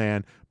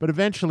middleman, but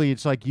eventually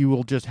it's like you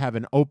will just have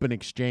an open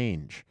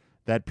exchange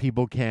that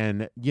people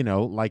can, again,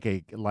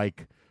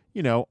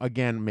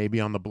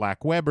 maybe on the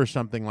black web or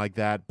something like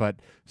that, but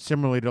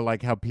similarly to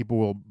like how people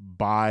will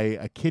buy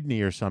a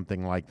kidney or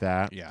something like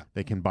that, Yeah.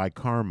 they can buy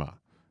karma,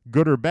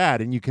 good or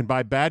bad, and you can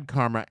buy bad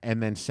karma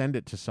and then send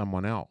it to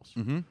someone else.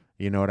 Mm-hmm.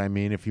 You know what I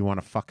mean? If you want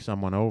to fuck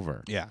someone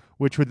over. Yeah.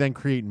 Which would then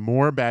create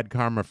more bad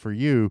karma for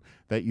you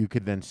that you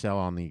could then sell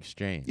on the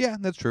exchange. Yeah,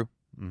 that's true.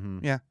 Mm-hmm.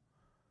 Yeah,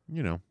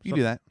 You you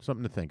do that.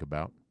 Something to think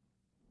about.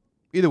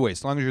 Either way,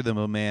 as long as you're the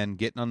middleman,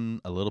 getting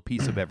on a little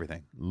piece of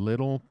everything.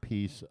 Little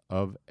piece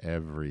of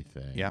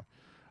everything. Yeah.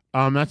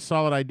 That's a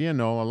solid idea,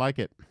 Noel. I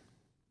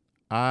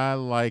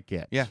like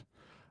it. Yeah.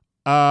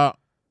 But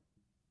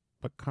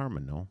karma,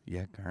 Noel.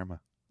 Yeah,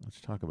 karma.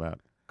 Let's talk about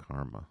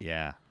karma.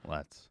 Yeah,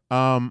 let's.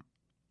 So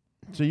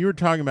you were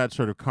talking about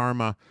sort of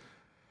karma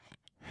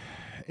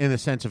in the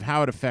sense of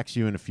how it affects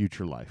you in a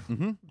future life,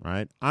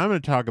 right? I'm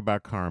going to talk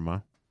about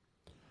karma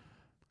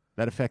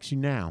that affects you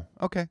now.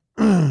 Okay.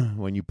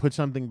 When you put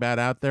something bad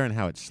out there and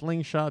how it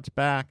slingshots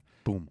back,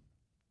 Boom.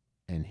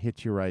 and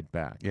hits you right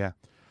back. Yeah.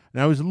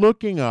 And I was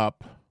looking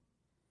up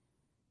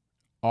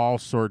all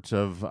sorts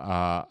of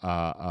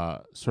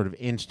sort of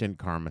instant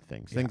karma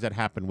things that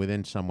happen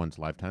within someone's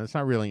lifetime. It's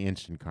not really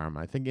instant karma.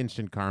 I think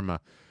instant karma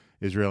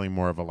is really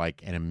more of an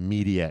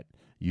immediate,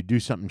 you do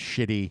something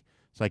shitty.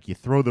 It's like you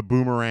throw the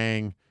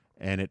boomerang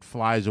and it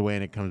flies away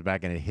and it comes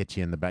back and it hits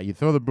you in the back. You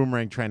throw the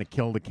boomerang trying to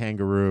kill the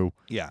kangaroo.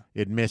 Yeah.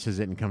 It misses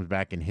it and comes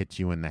back and hits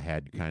you in the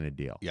head kind of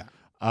deal. Yeah.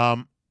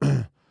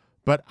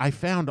 But I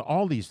found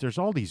there's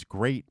all these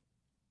great,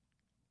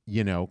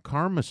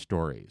 karma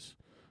stories.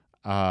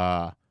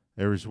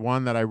 There was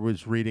one that I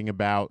was reading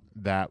about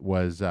that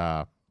was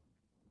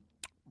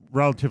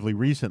relatively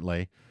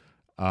recently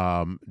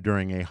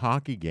during a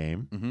hockey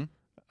game.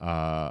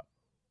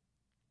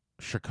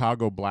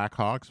 Chicago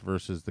Blackhawks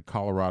versus the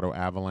Colorado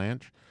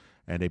Avalanche.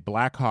 And a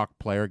Blackhawk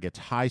player gets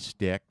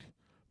high-sticked,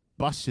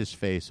 busts his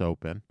face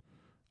open,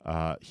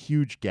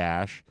 huge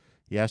gash.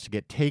 He has to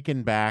get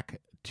taken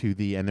back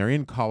and they're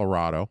in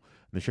Colorado.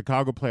 And the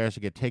Chicago player has to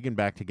get taken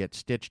back to get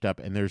stitched up.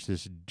 And there's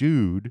this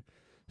dude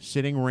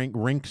sitting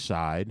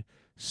rinkside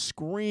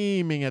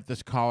screaming at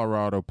this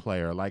Colorado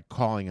player, like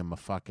calling him a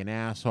fucking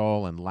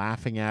asshole and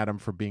laughing at him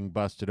for being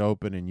busted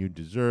open and you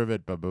deserve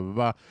it, blah, blah, blah,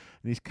 blah.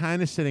 And he's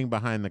kind of sitting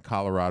behind the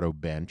Colorado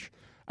bench.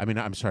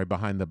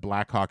 Behind the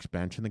Blackhawks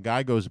bench. And the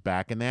guy goes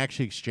back and they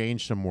actually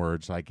exchange some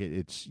words. Like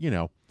it's,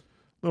 a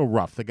little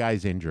rough. The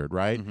guy's injured,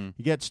 right?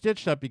 He gets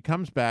stitched up. He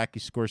comes back. He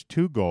scores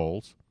 2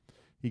 goals.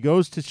 He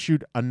goes to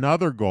shoot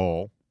another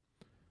goal.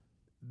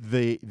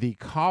 The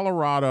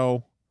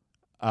Colorado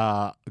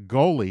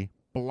goalie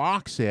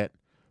blocks it,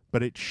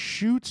 but it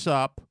shoots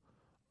up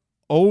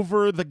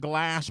over the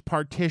glass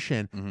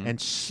partition and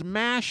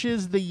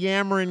smashes the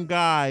yammering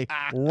guy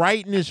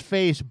right in his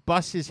face,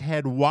 busts his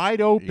head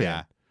wide open.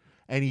 Yeah.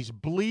 And he's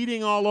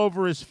bleeding all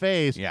over his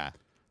face. Yeah.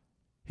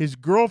 His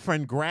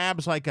girlfriend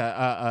grabs like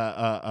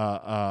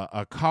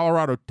a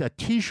Colorado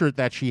T-shirt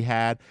that she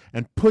had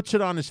and puts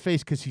it on his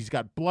face because he's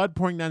got blood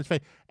pouring down his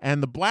face.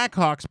 And the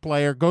Blackhawks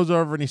player goes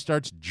over and he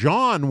starts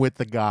jawing with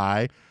the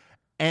guy.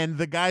 And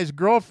the guy's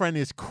girlfriend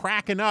is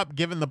cracking up,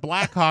 giving the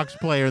Blackhawks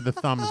player the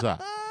thumbs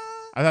up.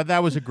 I thought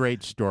that was a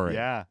great story.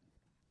 Yeah.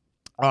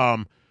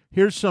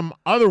 Here's some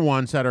other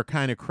ones that are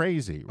kind of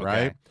crazy,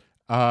 right?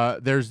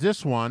 There's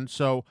this one.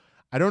 So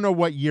I don't know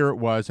what year it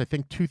was. I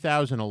think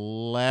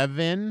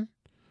 2011.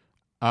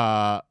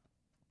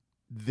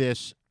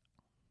 This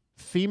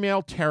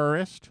female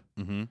terrorist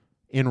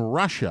in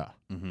Russia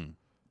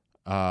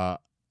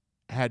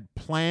had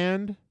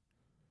planned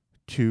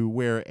to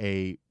wear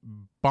a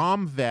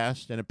bomb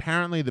vest, and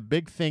apparently the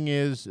big thing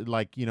is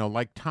like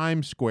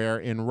Times Square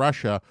in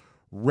Russia,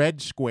 Red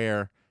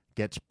Square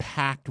gets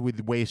packed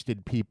with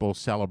wasted people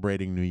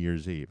celebrating New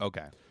Year's Eve.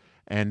 Okay.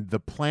 And the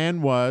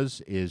plan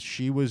is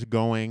she was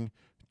going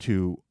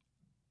to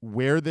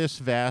wear this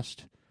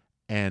vest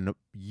and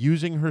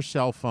using her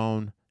cell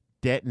phone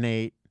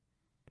detonate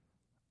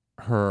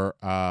her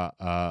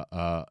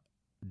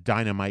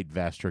dynamite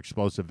vest or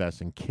explosive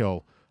vest and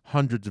kill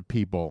hundreds of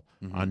people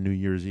on New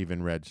Year's Eve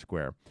in Red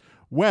Square.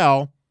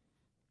 Well,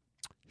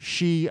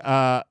 she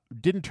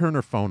didn't turn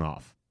her phone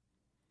off,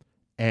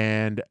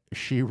 and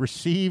she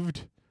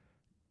received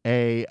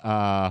a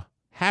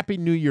Happy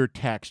New Year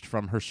text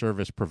from her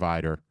service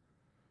provider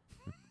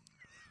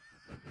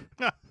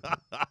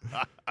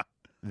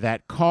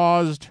that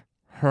caused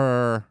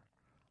her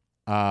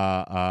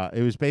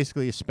it was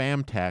basically a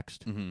spam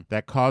text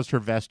that caused her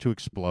vest to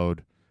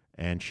explode,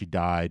 and she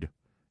died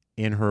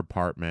in her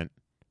apartment,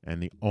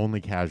 and the only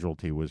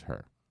casualty was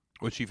her.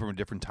 Was she from a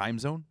different time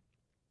zone?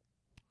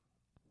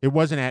 It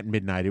wasn't at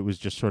midnight. It was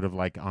just sort of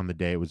like on the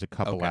day. It was a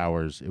couple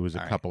hours. It was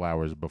All a couple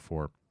hours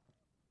before.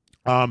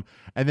 And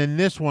then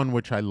this one,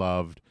 which I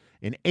loved,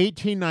 in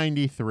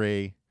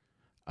 1893,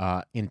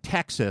 in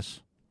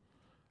Texas,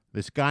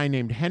 this guy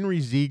named Henry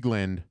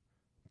Ziegland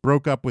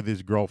broke up with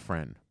his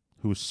girlfriend,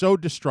 who was so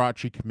distraught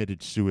she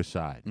committed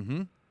suicide.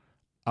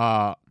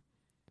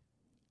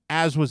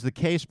 As was the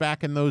case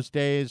back in those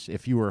days,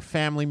 if you were a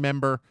family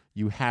member,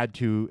 you had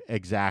to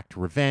exact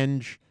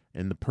revenge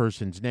in the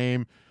person's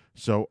name.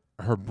 So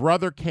her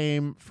brother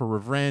came for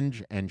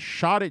revenge and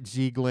shot at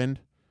Ziegland.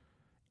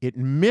 It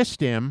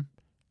missed him,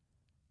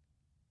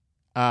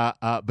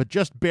 but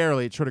just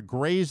barely. It sort of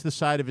grazed the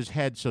side of his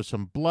head, so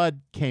some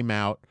blood came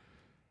out,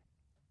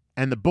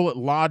 and the bullet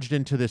lodged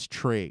into this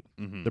tree.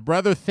 The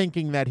brother,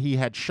 thinking that he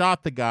had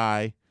shot the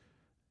guy,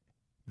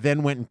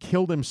 then went and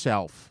killed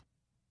himself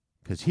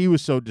because he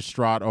was so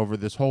distraught over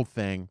this whole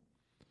thing.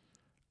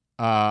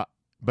 But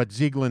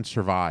Ziegland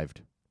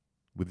survived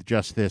with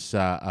just this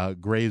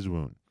graze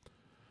wound.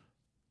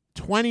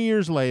 20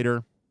 years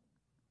later,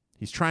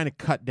 he's trying to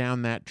cut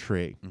down that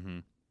tree.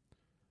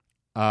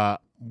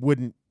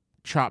 Wouldn't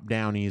chop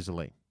down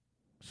easily.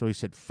 So he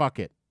said, fuck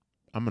it.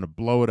 I'm going to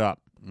blow it up.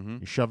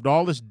 He shoved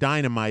all this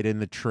dynamite in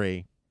the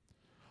tree,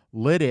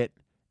 lit it,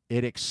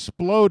 it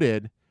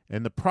exploded.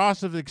 In the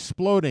process of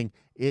exploding,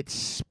 it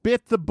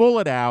spit the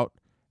bullet out,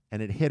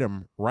 and it hit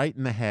him right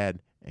in the head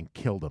and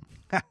killed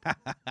him.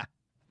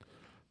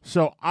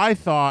 So I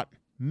thought,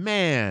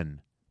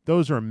 man,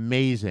 those are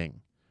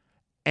amazing.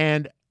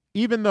 And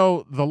even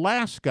though the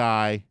last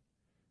guy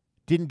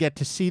didn't get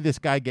to see this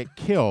guy get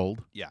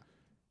killed, Yeah.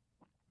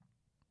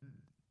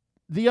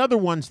 the other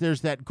ones,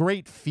 there's that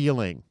great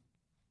feeling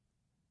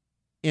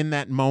in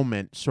that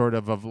moment, sort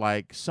of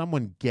like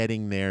someone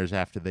getting theirs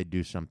after they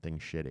do something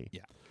shitty.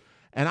 Yeah.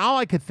 And all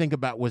I could think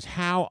about was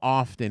how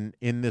often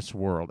in this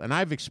world, and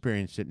I've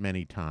experienced it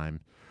many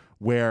times,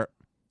 where,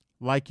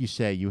 like you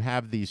say, you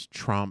have these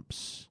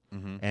Trumps,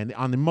 and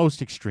on the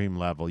most extreme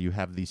level, you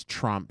have these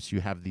Trumps,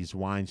 you have these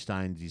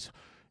Weinsteins, these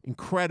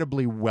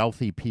incredibly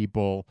wealthy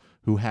people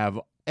who have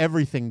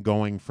everything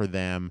going for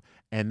them,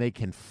 and they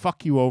can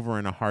fuck you over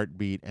in a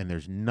heartbeat, and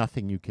there's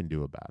nothing you can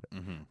do about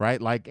it,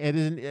 right? Like, it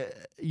isn't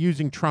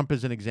using Trump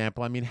as an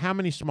example. I mean, how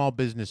many small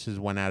businesses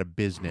went out of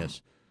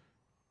business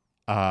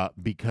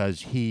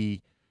because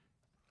he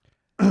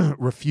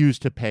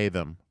refused to pay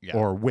them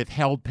or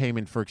withheld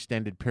payment for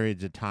extended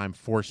periods of time,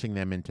 forcing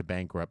them into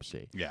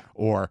bankruptcy? Yeah.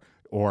 Or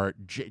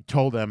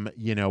told them,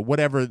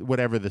 whatever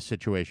the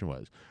situation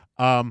was.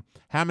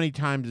 How many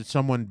times has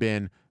someone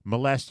been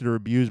molested or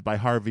abused by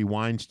Harvey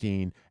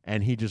Weinstein,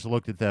 and he just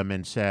looked at them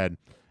and said,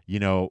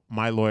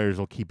 my lawyers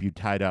will keep you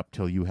tied up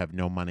till you have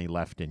no money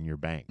left in your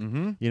bank.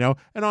 And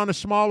on a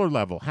smaller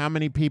level, how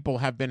many people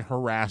have been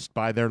harassed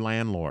by their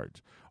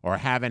landlords or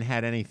haven't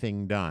had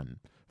anything done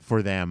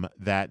for them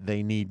that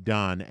they need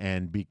done,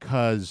 and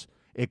because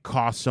it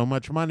costs so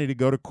much money to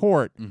go to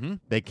court,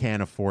 they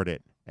can't afford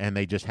it, and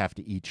they just have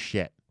to eat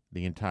shit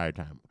the entire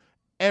time.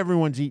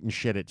 Everyone's eating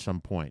shit at some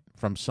point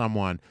from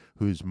someone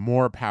who's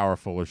more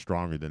powerful or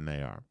stronger than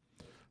they are.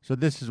 So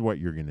this is what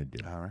you're going to do.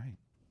 All right.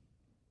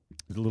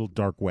 It's a little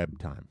dark web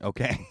time.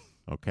 Okay.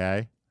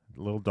 Okay?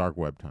 A little dark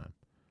web time.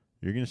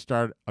 You're going to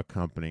start a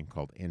company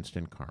called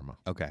Instant Karma.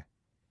 Okay.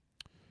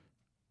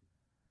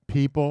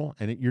 People,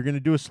 and you're going to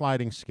do a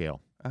sliding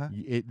scale. Uh-huh.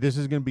 This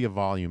is going to be a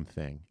volume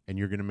thing, and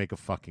you're going to make a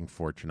fucking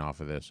fortune off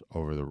of this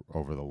over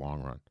the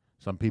long run.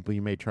 Some people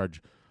you may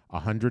charge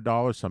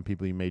 $100. Some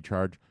people you may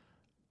charge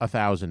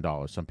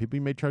 $1,000. Some people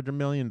you may charge $1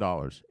 million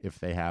if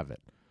they have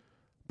it.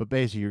 But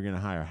basically, you're going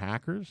to hire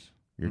hackers.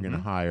 You're going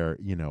to hire,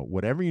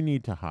 whatever you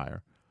need to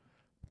hire.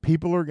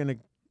 People are going to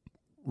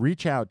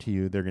reach out to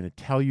you. They're going to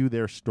tell you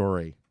their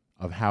story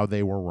of how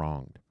they were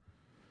wronged.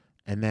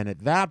 And then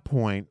at that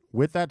point,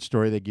 with that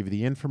story, they give you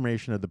the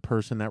information of the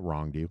person that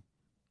wronged you.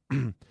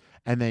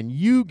 And then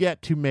you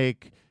get to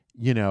make,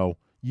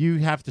 you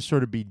have to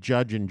sort of be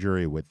judge and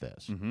jury with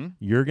this.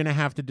 You're going to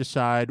have to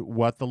decide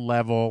what the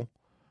level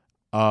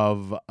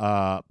of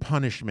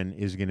punishment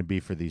is going to be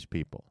for these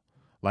people.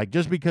 Like,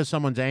 just because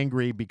someone's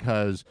angry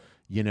because,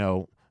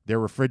 their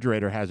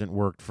refrigerator hasn't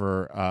worked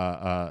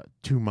for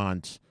 2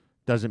 months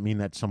doesn't mean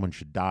that someone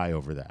should die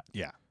over that.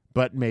 Yeah.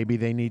 But maybe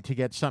they need to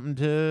get something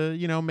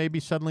to, maybe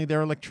suddenly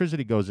their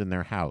electricity goes in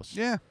their house.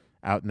 Yeah.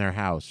 Out in their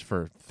house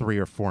for 3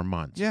 or 4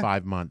 months,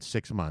 5 months,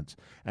 6 months.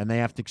 And they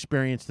have to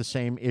experience the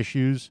same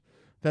issues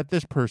that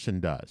this person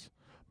does.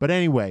 But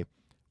anyway,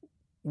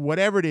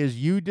 whatever it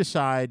is, you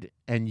decide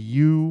and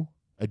you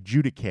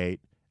adjudicate,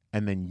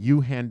 and then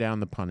you hand down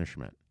the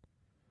punishment.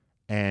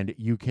 And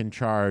you can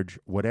charge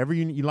whatever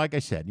you like I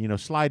said,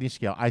 sliding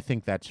scale. I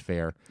think that's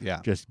fair. Yeah.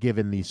 Just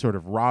given the sort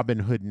of Robin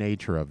Hood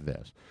nature of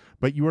this.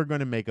 But you are going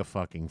to make a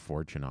fucking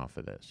fortune off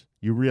of this.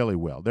 You really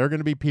will. There are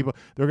going to be people,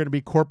 there are going to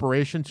be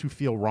corporations who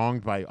feel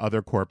wronged by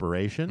other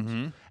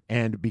corporations.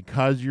 And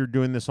because you're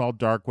doing this all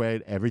dark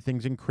way,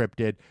 everything's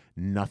encrypted,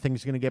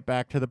 nothing's going to get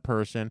back to the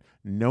person.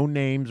 No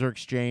names are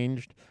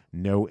exchanged.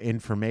 No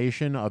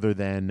information other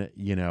than,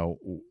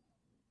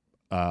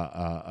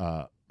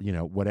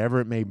 whatever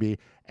it may be.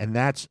 And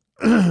that's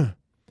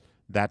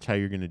that's how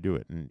you're going to do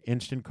it. And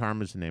Instant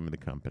Karma is the name of the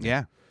company.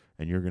 Yeah.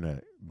 And you're going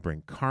to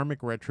bring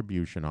karmic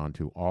retribution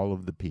onto all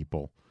of the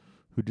people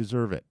who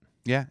deserve it.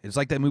 Yeah. It's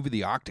like that movie,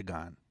 The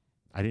Octagon.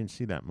 I didn't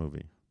see that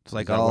movie. It's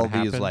like Is that all what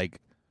these happened?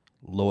 like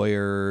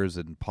lawyers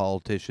and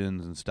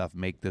politicians and stuff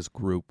make this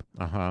group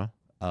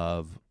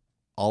of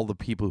all the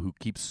people who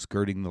keep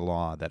skirting the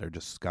law that are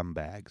just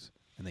scumbags,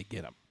 and they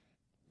get them.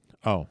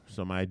 Oh,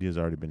 so my idea's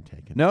already been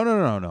taken. No,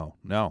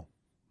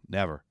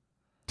 never.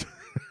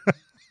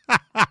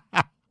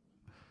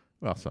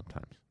 Well,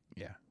 sometimes.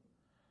 Yeah.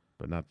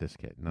 But not this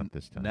kid. Not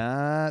this time.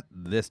 Not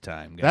this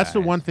time, guys. That's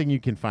the one thing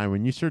you can find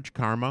when you search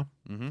karma.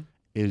 Mm-hmm.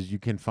 Is you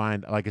can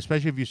find, like,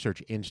 especially if you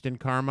search instant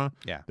karma.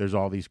 Yeah. There's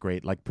all these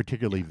great, like,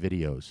 particularly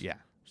videos. Yeah.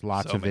 There's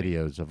lots So of many.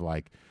 videos of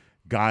like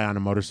guy on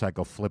a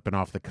motorcycle flipping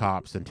off the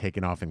cops and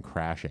taking off and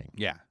crashing.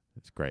 Yeah.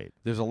 It's great.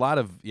 There's a lot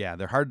of,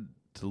 they're hard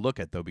to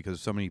look at, though,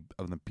 because so many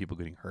of the people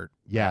getting hurt.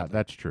 Yeah,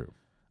 that's true.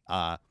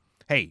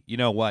 Hey, you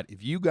know what?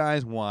 If you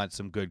guys want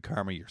some good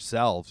karma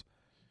yourselves,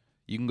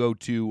 you can go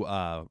to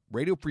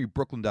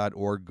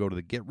radiofreebrooklyn.org, go to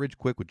the Get Rich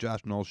Quick with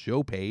Josh Knoll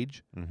show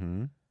page.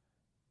 Mm-hmm.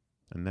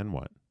 And then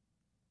what?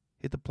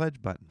 hit the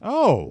pledge button.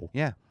 Oh.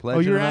 Yeah, pledge. Oh,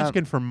 you're an amount.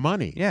 asking for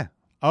money. Yeah.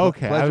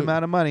 Okay. Pledge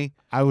amount of money.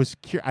 I was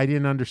I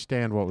didn't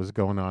understand what was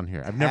going on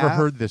here. I've never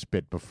heard this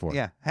bit before.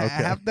 Yeah. Okay.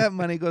 Half that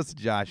money goes to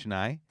Josh and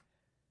I.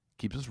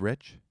 Keeps us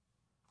rich.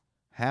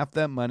 Half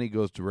that money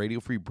goes to Radio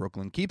Free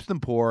Brooklyn. Keeps them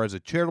poor, as a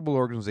charitable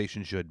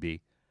organization should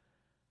be.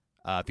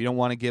 If you don't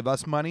want to give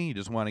us money, you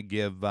just want to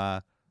give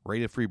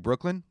Radio Free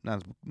Brooklyn.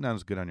 Not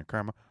as good on your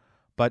karma.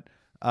 But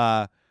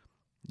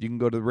you can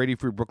go to the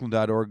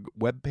RadioFreeBrooklyn.org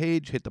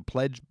webpage, hit the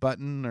pledge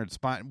button, or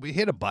we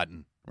hit a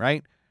button,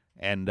 right?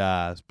 And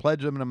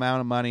pledge them an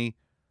amount of money,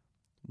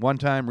 one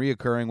time,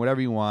 reoccurring,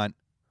 whatever you want.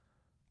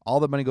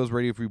 All the money goes to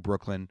Radio Free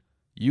Brooklyn.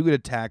 You get a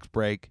tax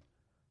break.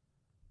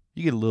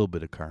 You get a little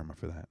bit of karma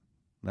for that.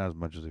 Not as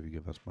much as if you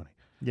give us money.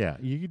 Yeah,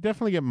 you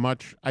definitely get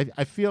much.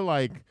 I feel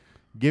like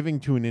giving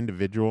to an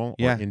individual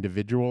or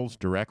individuals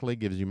directly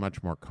gives you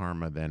much more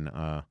karma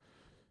than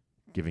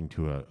giving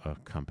to a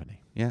company.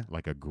 Yeah.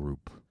 Like a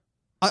group.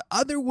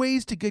 Other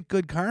ways to get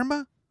good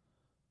karma?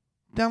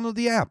 Download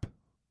the app.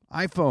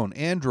 iPhone,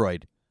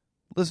 Android.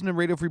 Listen to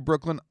Radio Free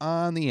Brooklyn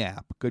on the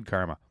app. Good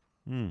karma.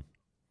 And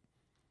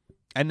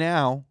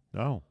now,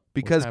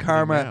 because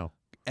karma now?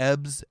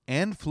 ebbs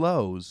and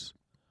flows,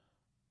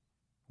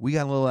 we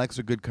got a little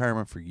extra good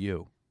karma for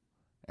you.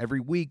 Every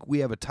week we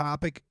have a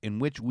topic in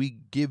which we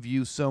give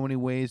you so many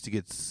ways to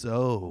get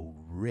so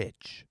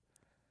rich.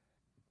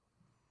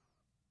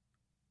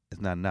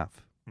 It's not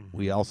enough.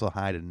 We also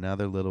hide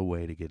another little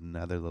way to get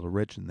another little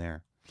rich in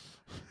there.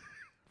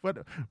 What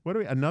do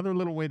we? Another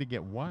little way to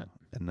get what?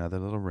 Another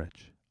little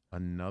rich.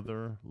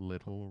 Another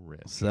little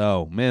rich.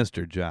 So,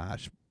 Mr.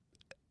 Josh,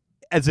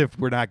 as if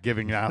we're not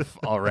giving enough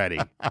already,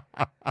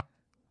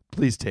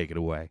 please take it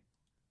away.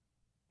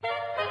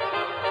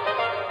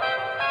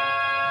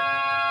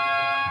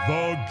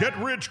 The Get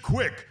Rich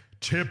Quick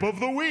Tip of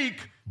the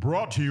Week,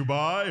 brought to you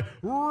by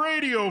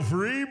Radio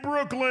Free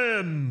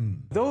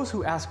Brooklyn. Those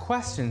who ask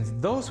questions,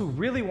 those who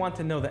really want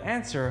to know the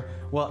answer,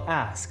 will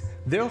ask.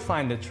 They'll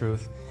find the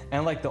truth.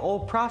 And like the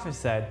old prophet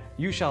said,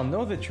 you shall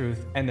know the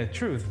truth, and the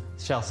truth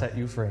shall set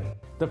you free.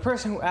 The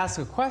person who asks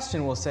a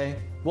question will say,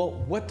 well,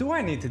 what do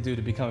I need to do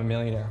to become a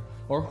millionaire?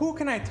 Or who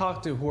can I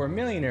talk to who are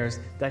millionaires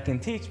that can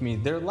teach me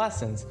their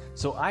lessons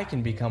so I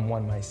can become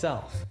one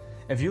myself?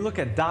 If you look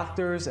at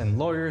doctors and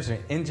lawyers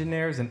and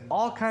engineers and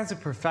all kinds of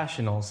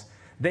professionals,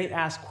 they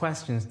ask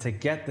questions to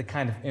get the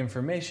kind of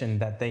information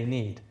that they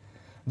need.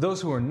 Those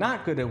who are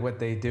not good at what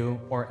they do,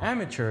 or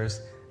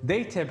amateurs,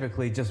 they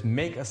typically just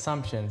make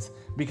assumptions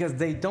because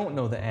they don't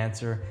know the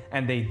answer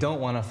and they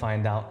don't want to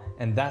find out,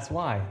 and that's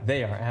why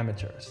they are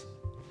amateurs.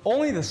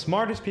 Only the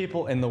smartest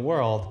people in the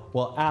world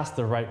will ask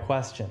the right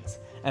questions,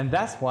 and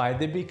that's why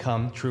they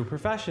become true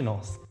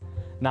professionals.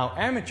 Now,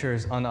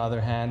 amateurs, on the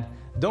other hand,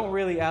 don't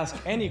really ask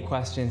any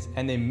questions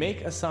and they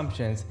make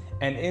assumptions,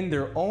 and in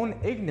their own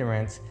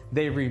ignorance,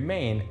 they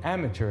remain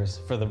amateurs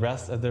for the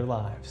rest of their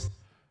lives.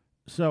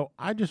 So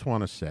I just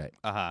want to say,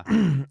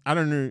 I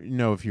don't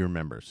know if you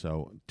remember.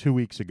 So 2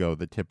 weeks ago,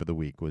 the tip of the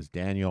week was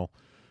Daniel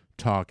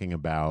talking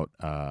about,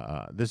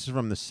 this is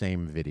from the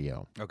same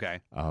video. Okay.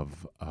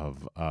 Of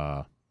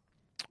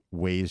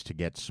ways to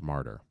get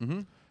smarter.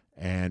 Mm-hmm.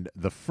 And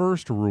the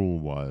first rule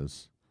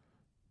was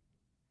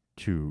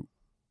to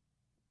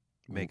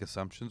make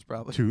assumptions,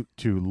 probably.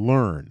 To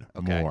learn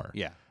Okay. more.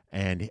 Yeah.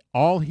 And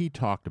all he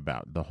talked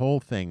about, the whole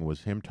thing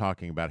was him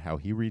talking about how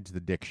he reads the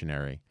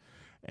dictionary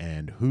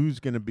and who's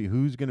going to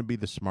be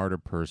the smarter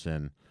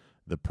person,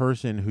 the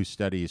person who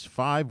studies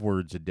 5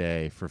 words a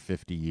day for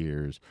 50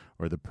 years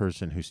or the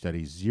person who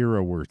studies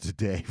 0 words a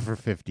day for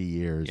 50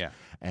 years. Yeah.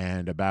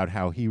 And about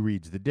how he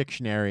reads the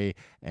dictionary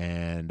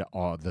and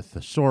the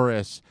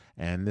thesaurus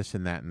and this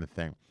and that and the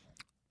thing.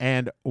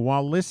 And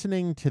while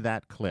listening to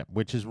that clip,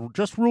 which is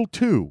just rule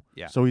 2,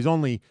 so he's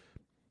only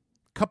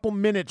couple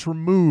minutes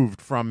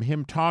removed from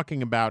him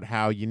talking about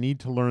how you need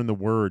to learn the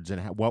words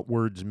and what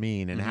words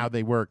mean and how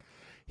they work,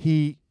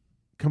 he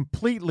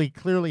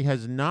clearly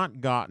has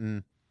not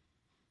gotten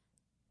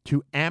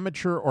to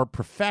amateur or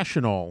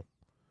professional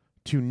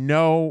to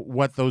know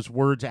what those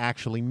words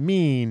actually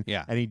mean.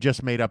 Yeah. And he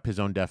just made up his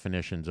own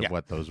definitions of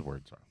what those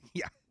words are.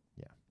 Yeah.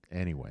 Yeah.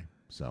 Anyway,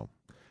 so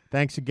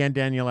thanks again,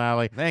 Daniel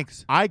Alley.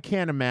 Thanks. I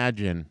can't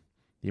imagine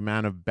the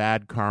amount of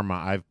bad karma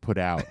I've put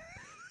out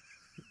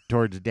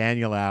towards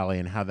Daniel Alley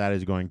and how that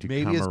is going to come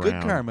around. Maybe it's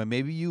good karma.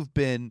 Maybe you've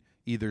been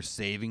either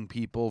saving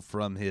people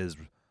from his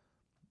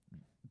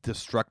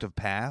destructive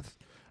path,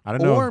 I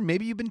don't know. Or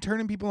maybe you've been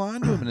turning people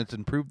on to him and it's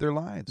improved their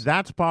lives.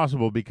 That's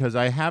possible because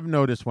I have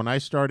noticed when I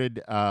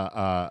started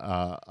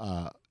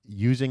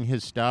using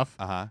his stuff,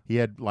 he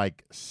had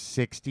like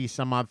 60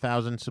 some odd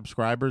thousand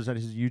subscribers at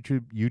his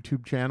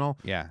YouTube channel.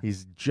 Yeah.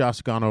 He's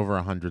just gone over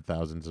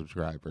 100,000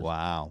 subscribers.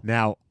 Wow.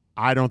 Now,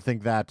 I don't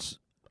think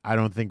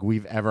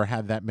we've ever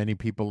had that many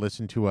people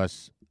listen to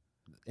us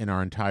in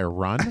our entire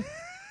run.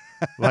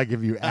 Like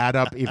if you add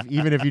up,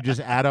 even if you just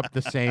add up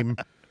the same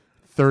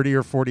 30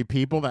 or 40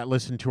 people that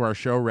listen to our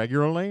show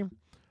regularly,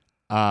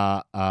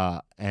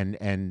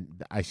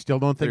 And I still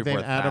don't think they've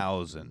added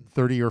 34,000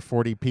 30 or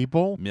 40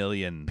 people.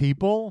 million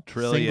People?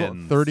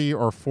 Trillions. 30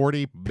 or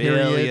 40 period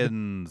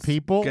billions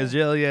people.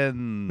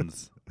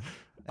 gazillions.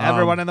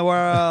 Everyone in the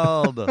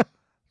world.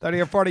 30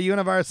 or 40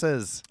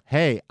 universes.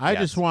 Hey, I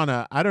Yes. just want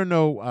to, I don't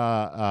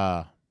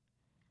know,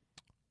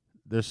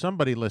 there's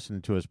somebody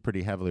listening to us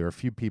pretty heavily, or a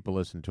few people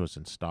listen to us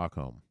in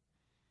Stockholm.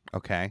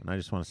 Okay. And I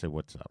just want to say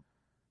what's up.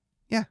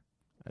 Yeah.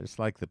 I just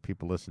like that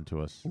people listen to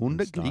us in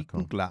Unde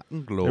Stockholm.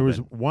 Glocken There was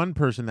Globen. one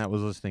person that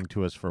was listening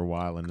to us for a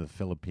while in the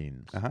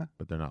Philippines, Uh-huh.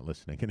 but they're not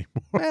listening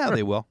anymore. Well,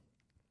 they will.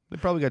 They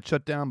probably got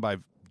shut down by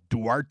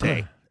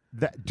Duarte.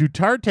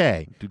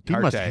 Duterte. He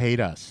must Duterte. hate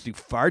us.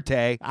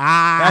 Dufarte.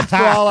 Ah, That's for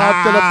all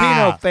our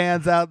Filipino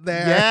fans out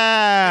there.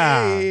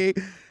 Yeah. Hey.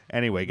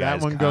 Anyway, That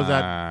guys, one goes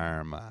out-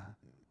 karma.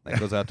 That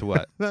goes out to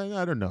what?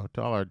 I don't know.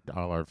 To all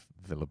our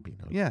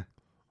Filipinos. Yeah.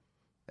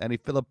 Any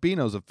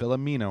Filipinos of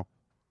Filipino.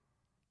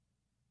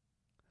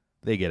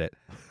 They get it.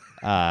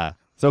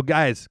 So,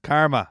 guys,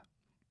 karma.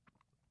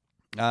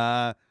 We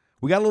got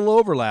a little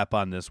overlap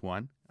on this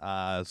one.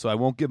 So I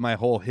won't give my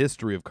whole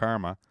history of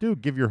karma.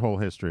 Dude, give your whole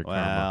history of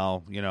karma.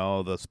 Well, you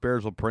know, the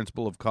spiritual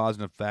principle of cause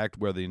and effect,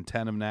 where the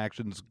intent and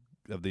actions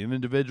of the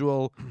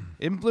individual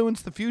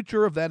influence the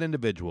future of that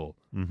individual.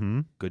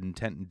 Mm-hmm. Good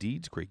intent and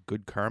deeds create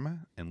good karma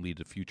and lead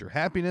to future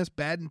happiness.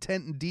 Bad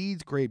intent and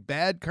deeds create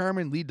bad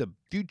karma and lead to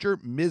future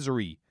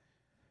misery.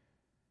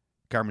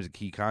 Karma is a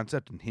key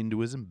concept in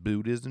Hinduism,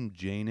 Buddhism,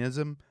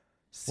 Jainism,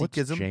 What's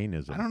Sikhism.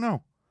 Jainism? I don't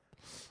know,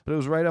 but it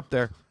was right up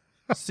there.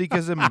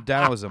 Sikhism and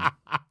Taoism.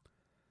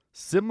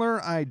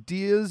 Similar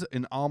ideas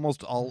in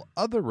almost all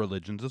other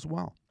religions as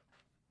well.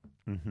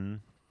 Mm-hmm.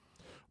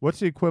 What's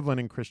the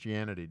equivalent in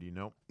Christianity? Do you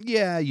know?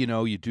 Yeah, you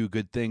know, you do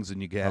good things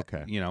and you get,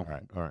 Okay. you know,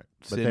 All right.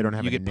 But sin, they don't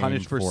have you a get name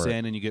punished for it.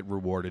 sin and you get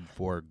rewarded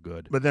for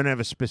good. But they don't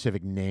have a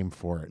specific name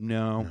for it.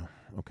 No,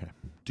 Okay.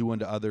 do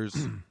unto others.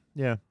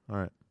 Yeah. All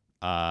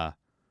right.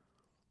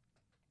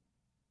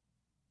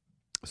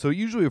 So it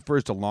usually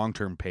refers to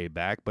long-term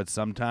payback, but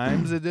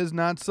sometimes it is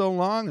not so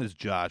long, as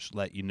Josh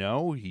let you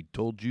know. He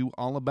told you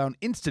all about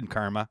instant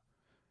karma.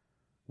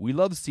 We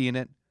love seeing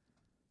it.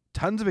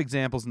 Tons of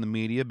examples in the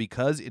media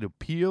because it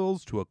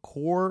appeals to a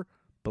core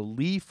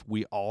belief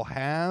we all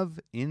have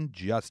in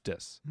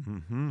justice.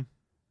 Mm-hmm.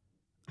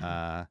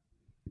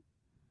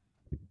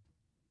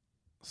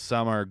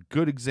 Some are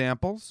good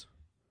examples,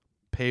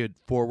 pay it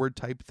forward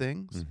type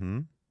things. Mm-hmm.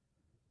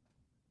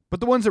 But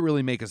the ones that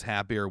really make us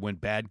happy are when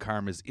bad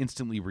karma is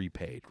instantly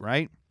repaid,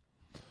 right?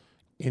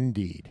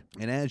 Indeed.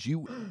 And as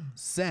you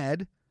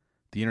said,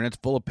 the internet's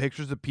full of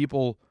pictures of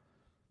people,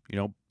 you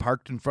know,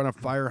 parked in front of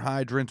fire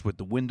hydrants with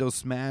the windows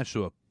smashed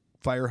so a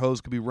fire hose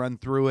could be run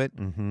through it.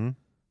 Mm-hmm.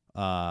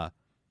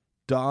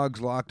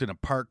 Dogs locked in a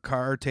parked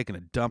car taking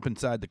a dump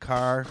inside the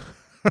car.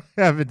 I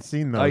haven't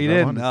seen those. Oh, you I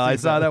didn't? want to I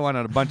see saw those. that one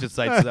on a bunch of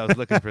sites as I was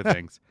looking for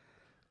things.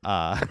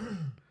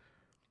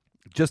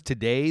 Just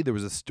today, there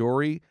was a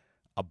story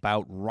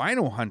about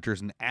rhino hunters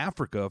in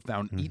Africa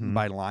found eaten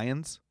by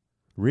lions.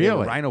 They were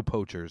Really? rhino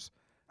poachers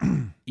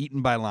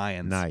eaten by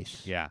lions.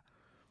 Nice. Yeah.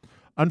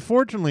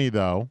 Unfortunately,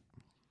 though,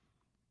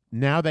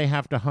 now they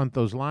have to hunt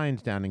those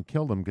lions down and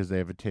kill them because they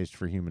have a taste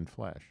for human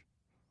flesh.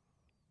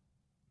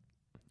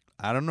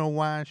 I don't know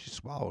why she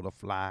swallowed a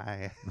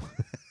fly.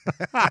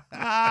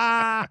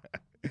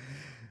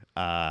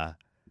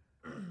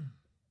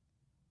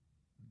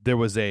 There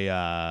was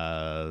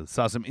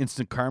saw some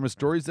instant karma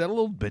stories that are a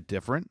little bit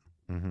different.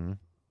 Mm-hmm.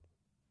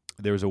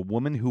 There was a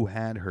woman who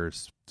had her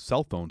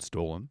cell phone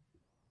stolen.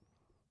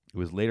 It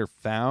was later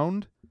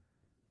found,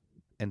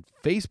 and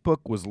Facebook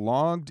was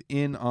logged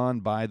in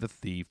on by the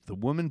thief. The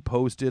woman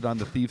posted on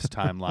the thief's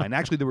timeline.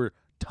 Actually, there were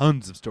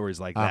tons of stories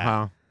like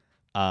that.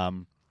 Uh-huh.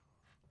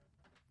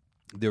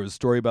 There was a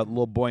story about the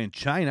little boy in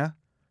China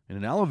in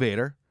an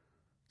elevator.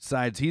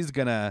 Decides he's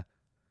going to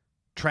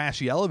trash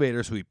the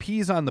elevator, so he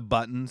pees on the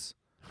buttons,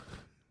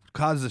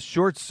 causes a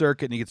short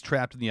circuit, and he gets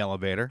trapped in the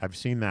elevator. I've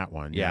seen that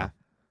one. Yeah.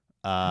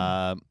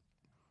 A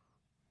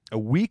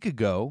week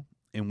ago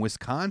in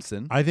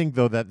Wisconsin. I think,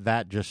 though,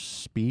 that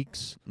just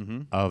speaks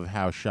Mhm. of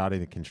how shoddy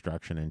the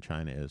construction in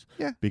China is.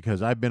 Yeah.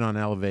 Because I've been on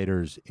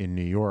elevators in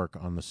New York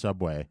on the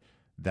subway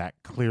that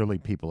clearly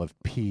people have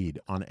peed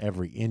on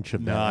every inch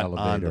of that Not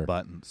elevator. on the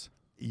buttons.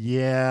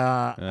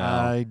 Yeah.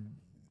 No.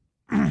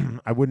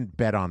 I wouldn't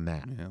bet on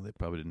that. Yeah, they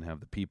probably didn't have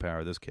the pee power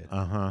of this kid.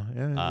 Uh-huh.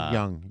 Yeah,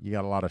 young. You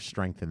got a lot of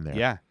strength in there.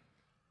 Yeah.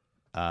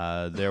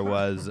 There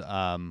was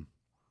a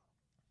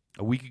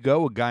week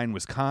ago, a guy in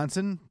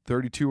Wisconsin,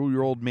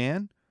 32-year-old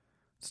man,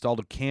 installed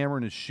a camera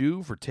in his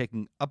shoe for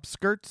taking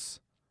upskirts.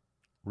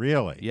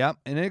 Really? Yep,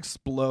 and it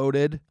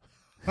exploded.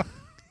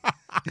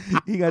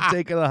 He got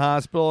taken to the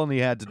hospital, and he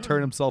had to turn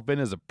himself in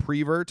as a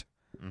prevert.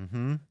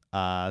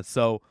 Mm-hmm.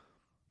 So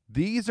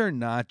these are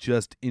not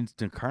just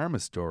instant karma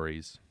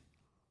stories.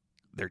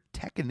 They're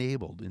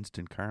tech-enabled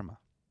instant karma.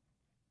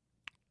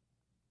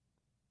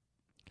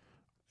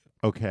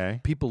 Okay.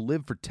 People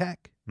live for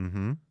tech.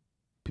 Mm-hmm.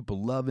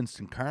 People love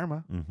instant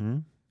karma. Mm-hmm.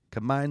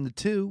 Combine the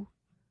two,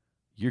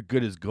 you're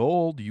good as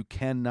gold. You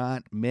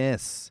cannot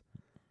miss.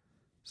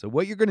 So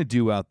what you're going to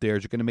do out there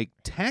is you're going to make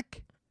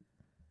tech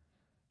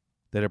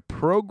that are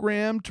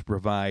programmed to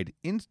provide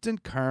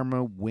instant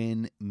karma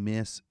when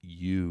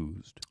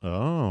misused.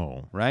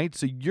 Oh. Right?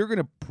 So you're going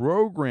to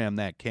program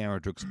that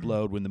camera to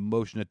explode when the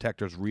motion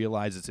detectors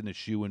realize it's in a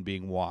shoe and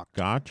being walked.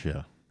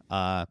 Gotcha.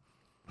 Uh,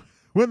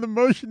 When the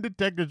motion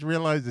detectors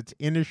realize it's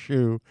in a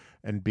shoe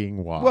and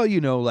being walked.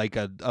 well, like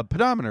a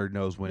pedometer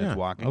knows when it's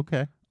walking.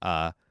 Okay.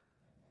 So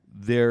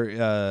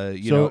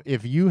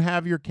if you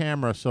have your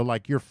camera, so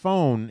like your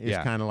phone is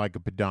Yeah. kind of like a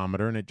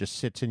pedometer and it just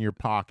sits in your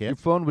pocket. your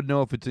phone would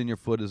know if it's in your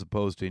foot as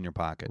opposed to in your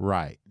pocket.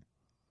 Right.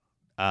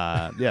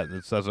 Yeah,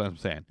 that's what I'm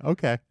saying.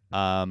 Okay.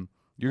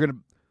 You're going to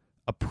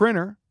a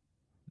printer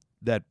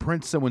that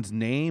prints someone's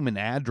name and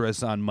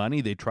address on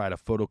money they try to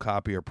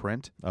photocopy or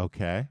print.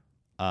 Okay.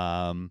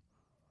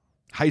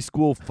 High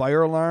school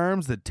fire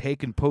alarms that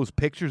take and post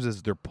pictures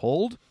as they're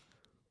pulled.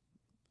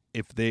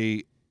 If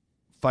the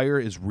fire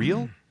is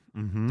real,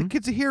 the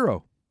kid's a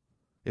hero.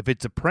 If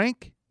it's a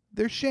prank,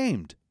 they're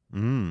shamed.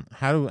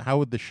 How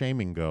would the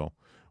shaming go?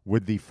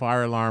 Would the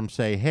fire alarm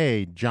say,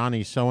 "Hey,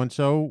 Johnny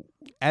so-and-so"?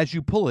 As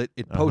you pull it,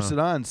 it posts it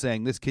on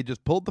saying, this kid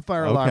just pulled the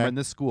fire alarm Okay. in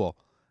this school.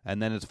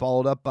 And then it's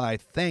followed up by,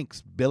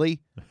 thanks, Billy.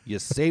 You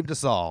saved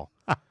us all.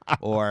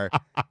 Or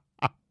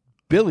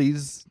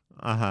Billy's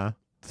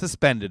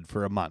suspended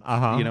for a month.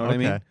 You know what I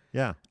mean?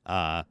 Yeah.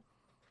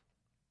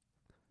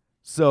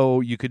 So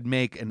you could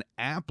make an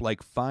app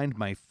like Find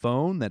My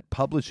Phone that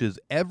publishes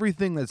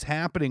everything that's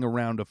happening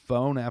around a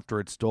phone after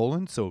it's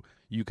stolen. So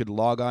you could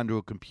log on to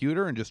a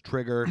computer and just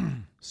trigger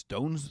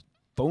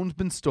phone's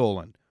been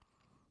stolen.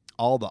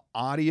 All the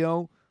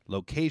audio,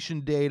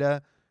 location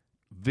data,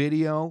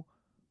 video,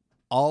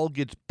 all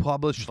gets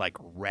published like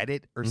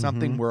Reddit or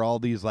something where all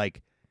these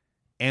like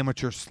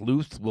amateur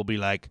sleuths will be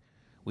like,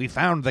 we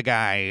found the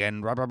guy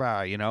and blah, blah,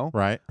 blah,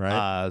 Right.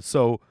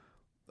 So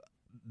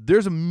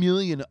there's a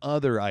million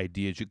other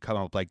ideas you come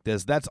up with like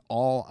this. That's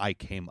all I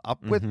came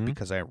up with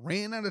because I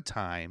ran out of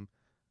time.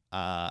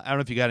 I don't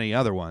know if you got any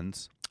other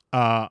ones.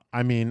 Let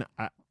me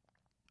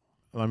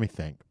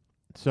think.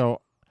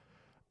 So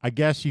I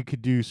guess you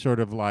could do sort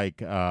of like,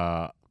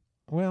 no.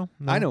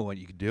 I know what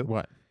you could do.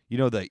 What? You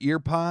know the ear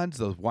pods,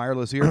 those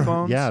wireless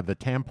earphones? Yeah, the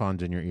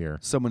tampons in your ear.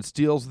 Someone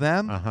steals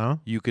them.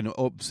 You can,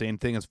 same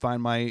thing as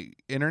Find My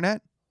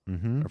Internet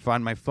or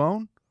Find My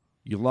Phone.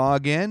 You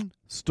log in,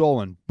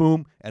 stolen,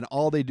 boom, and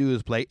all they do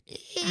is play,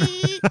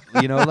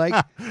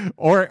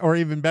 or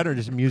even better,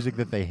 just music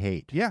that they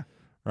hate. Yeah.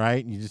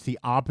 Right? You just the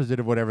opposite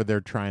of whatever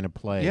they're trying to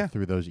play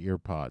through those ear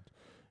pods.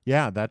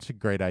 Yeah, that's a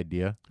great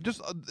idea.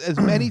 Just as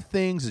many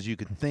things as you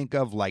could think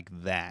of like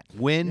that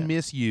when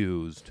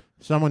misused.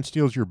 Someone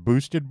steals your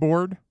boosted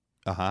board.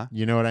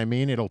 You know what I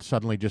mean? It'll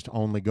suddenly just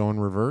only go in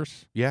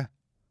reverse. Yeah.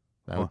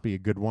 That would be a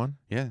good one.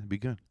 Yeah, it'd be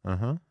good.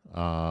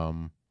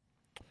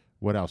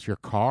 What else? Your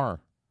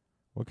car.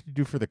 What could you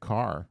do for the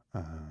car?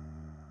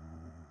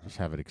 Just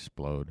have it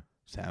explode.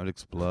 Sound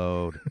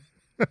explode.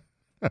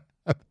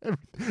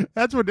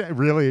 That's what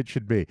really it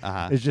should be.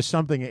 It's just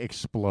something that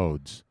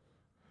explodes.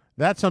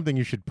 That's something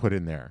you should put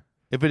in there.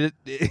 If it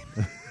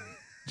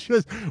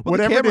just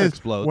whatever it is,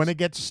 explodes. when it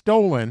gets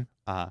stolen,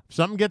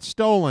 something gets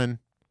stolen,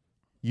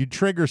 you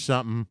trigger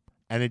something,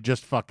 and it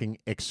just fucking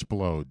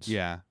explodes.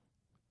 Yeah.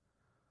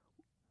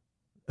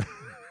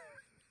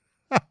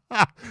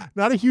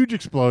 Not a huge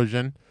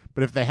explosion,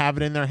 but if they have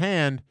it in their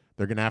hand,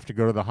 they're going to have to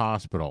go to the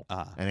hospital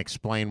and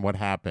explain what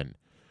happened.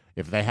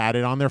 If they had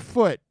it on their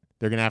foot,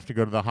 they're going to have to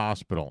go to the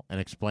hospital and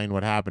explain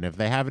what happened. If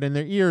they have it in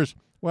their ears,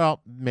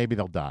 well, maybe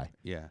they'll die.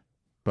 Yeah.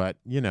 But,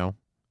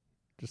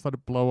 just let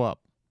it blow up.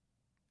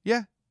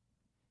 Yeah.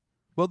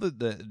 Well,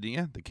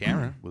 the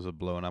camera was a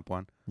blowing up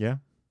one. Yeah.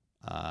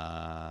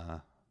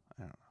 I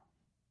don't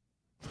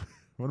know.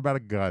 What about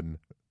a gun?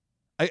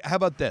 How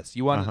about this?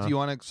 You want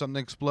something to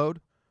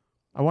explode?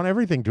 I want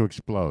everything to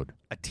explode.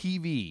 A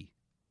TV.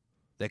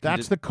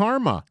 That's the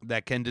karma.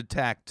 That can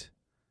detect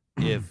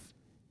if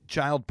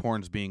child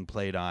porn's being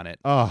played on it.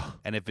 Oh.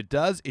 And if it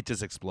does, it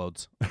just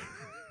explodes.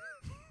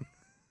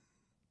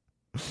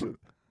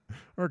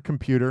 Or a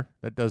computer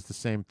that does the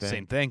same thing.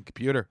 Same thing,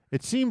 computer.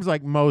 It seems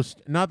like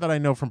not that I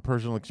know from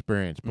personal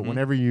experience, but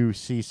whenever you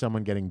see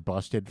someone getting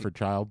busted for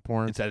child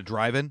porn. Instead of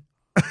driving?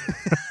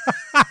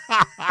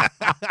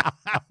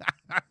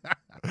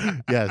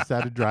 Yes,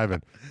 out of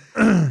driving.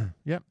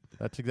 Yep,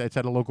 that's exactly. It's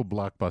at a local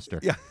Blockbuster.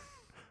 Yeah.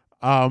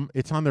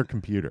 It's on their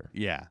computer.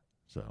 Yeah.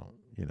 So,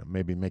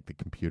 maybe make the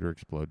computer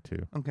explode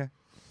too. Okay.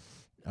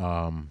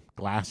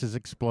 Glasses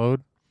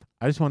explode.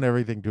 I just want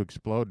everything to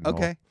explode.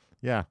 Okay.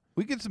 Yeah.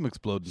 We get some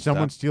exploding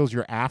Someone stuff. steals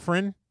your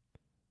Afrin,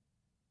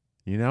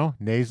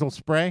 nasal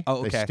spray. Oh,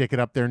 okay. They stick it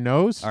up their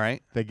nose. All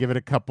right. They give it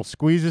a couple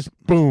squeezes.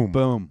 Boom.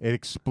 Boom. It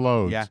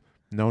explodes. Yeah.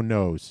 No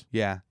nose.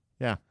 Yeah.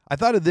 Yeah. I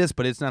thought of this,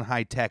 but it's not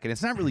high tech, and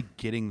it's not really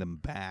getting them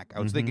back.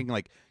 I was thinking,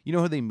 like,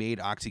 how they made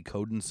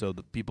oxycodone so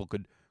that people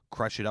could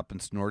crush it up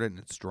and snort it, and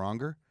it's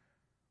stronger?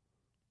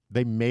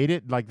 They made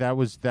it like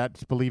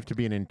that's believed to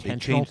be an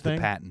intentional They changed thing?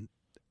 the patent,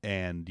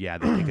 and, they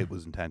think it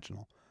was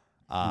intentional.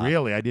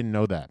 Really? I didn't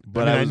know that.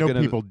 But I I was know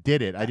gonna- people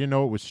did it. I didn't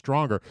know it was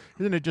stronger.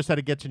 Isn't it just that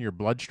it gets in your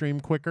bloodstream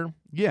quicker?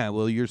 Yeah,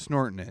 well, you're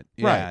snorting it.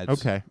 Yeah, Right. it's-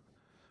 Okay.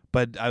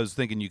 But I was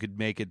thinking you could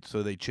make it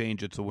so they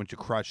change it so once you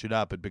crush it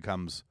up, it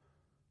becomes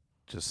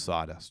just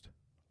sawdust.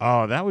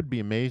 Oh, that would be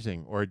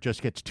amazing. Or it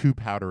just gets too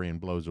powdery and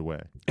blows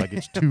away. Like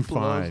it's too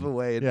Blows fine.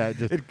 away. Yeah. It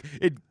just,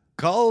 It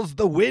calls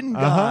the wind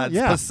Uh-huh, gods,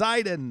 yeah.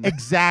 Poseidon.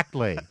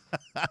 exactly.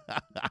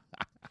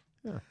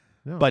 No.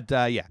 But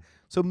yeah,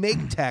 so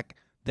make tech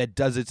that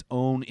does its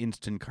own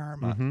instant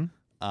karma,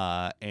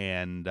 Mhm.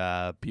 and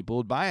people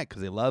would buy it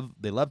because they love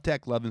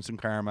tech, love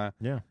instant karma.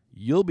 Yeah.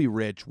 You'll be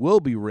rich, we'll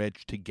be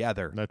rich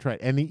together. That's right.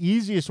 And the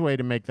easiest way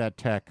to make that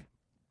tech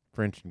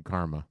for instant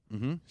karma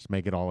Mm-hmm. is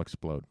make it all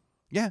explode.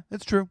 Yeah,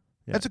 that's true.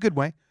 Yeah. That's a good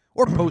way.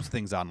 Or post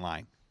things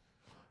online.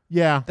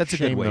 Yeah. That's a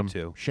good shame way, them.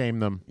 too. Shame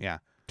them. Yeah,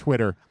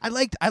 Twitter. I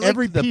liked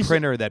Every the piece of-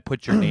 printer that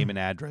puts your name and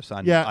address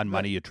on Yeah, on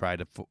money you try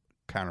to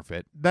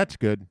counterfeit. That's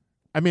good.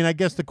 I mean, I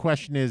guess the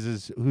question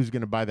is who's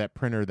going to buy that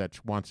printer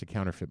that wants to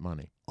counterfeit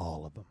money?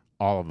 All of them.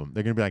 All of them.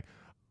 They're going to be like,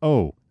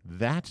 oh,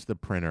 that's the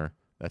printer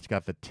that's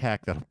got the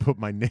tech that'll put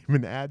my name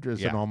and address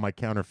Yeah. and all my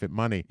counterfeit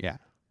money. Yeah.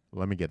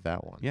 Let me get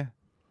that one. Yeah.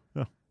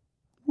 Yeah.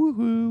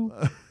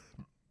 Woohoo.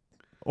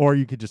 Or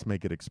you could just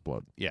make it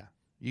explode. Yeah.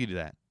 You can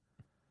do that.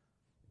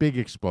 Big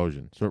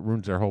explosion. So it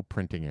ruins their whole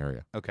printing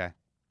area. Okay.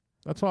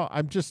 That's all.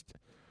 I like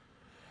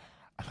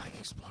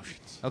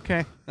explosions.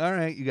 Okay. All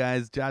right, you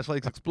guys. Josh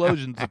likes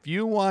explosions. If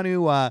you want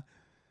to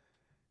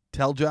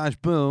tell Josh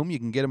Boom, you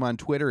can get him on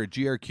Twitter at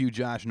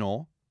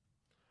GRQJoshNoel.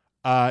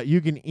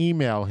 You can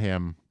email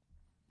him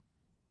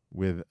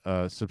with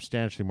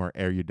substantially more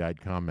erudite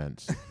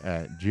comments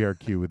at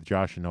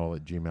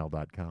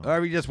grqwithjoshandnoel@gmail.com. Or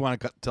if you just want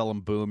to tell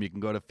him Boom, you can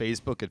go to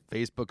Facebook at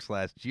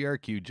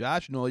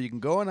Facebook/GRQJoshNoel. You can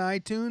go on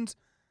iTunes.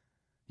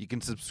 You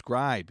can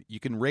subscribe. You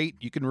can rate.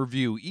 You can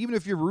review. Even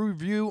if your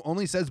review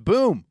only says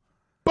Boom.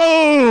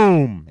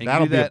 Boom! And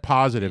That'll you be do a that-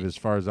 positive as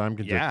far as I'm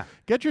concerned. Yeah.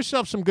 Get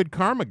yourself some good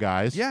karma,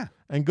 guys. Yeah.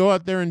 And go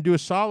out there and do a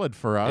solid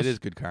for us. It is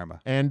good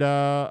karma. And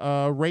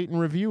rate and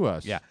review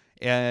us. Yeah.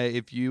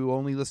 If you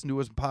only listen to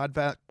us in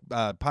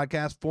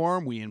podcast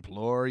form, we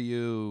implore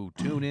you,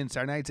 tune in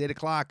Saturday nights, 8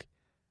 o'clock.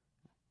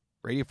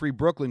 Radio Free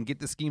Brooklyn. Get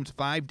the schemes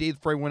 5 days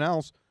before everyone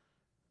else.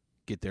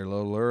 Get there a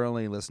little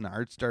early. Listen to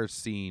Art Star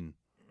Scene.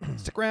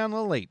 Stick around a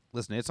little late.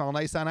 Listen to It's All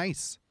Nice on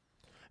Ice.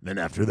 Then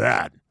after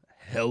that,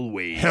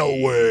 Hellwave.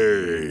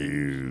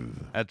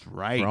 Hellwave. That's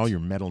right. For all your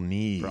metal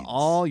needs. For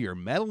all your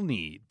metal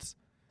needs.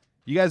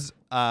 You guys,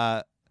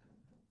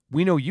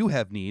 we know you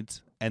have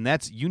needs, and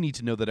that's you need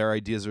to know that our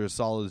ideas are as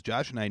solid as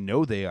Josh and I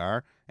know they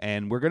are,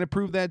 and we're going to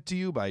prove that to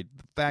you by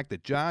the fact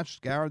that Josh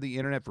scoured the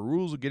internet for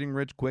rules of getting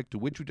rich quick, to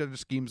which we judge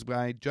schemes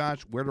by.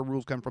 Josh, where do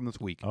rules come from this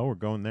week? Oh, we're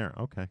going there.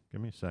 Okay.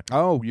 Give me a second.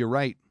 Oh, you're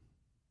right.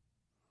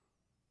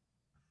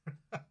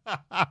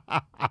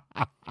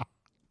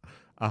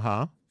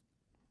 Uh-huh.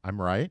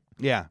 I'm right.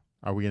 Yeah.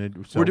 Are we going to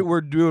do so?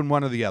 We're doing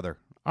one or the other.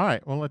 All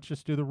right. Well, let's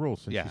just do the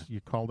rules since Yeah.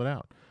 you called it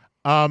out.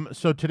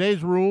 So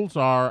today's rules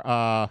are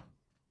what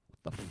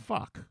the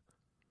fuck?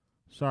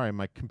 Sorry,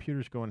 my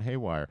computer's going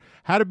haywire.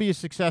 How to be a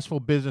successful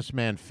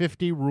businessman,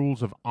 50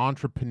 rules of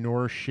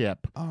entrepreneurship.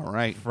 All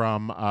right.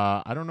 From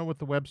I don't know what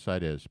the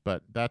website is,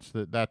 but that's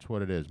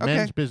what it is. Okay.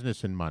 Men's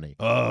Business and Money.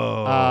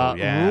 Oh,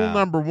 yeah. Rule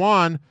number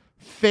 1,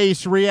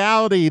 face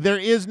reality. There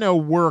is no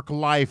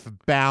work-life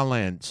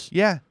balance.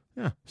 Yeah.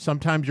 Yeah.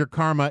 Sometimes your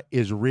karma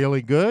is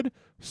really good.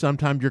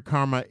 Sometimes your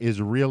karma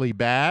is really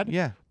bad.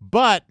 Yeah.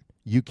 But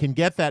you can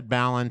get that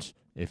balance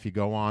if you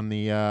go on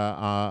the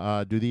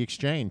do the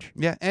exchange.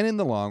 Yeah, and in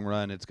the long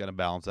run, it's going to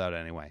balance out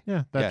anyway.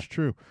 Yeah, that's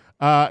true.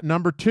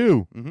 Number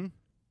 2, Mm-hmm.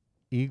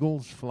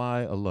 eagles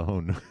fly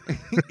alone.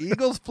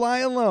 Eagles fly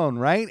alone,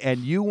 right? And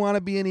you want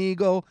to be an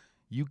eagle,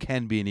 you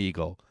can be an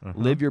eagle.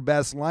 Live your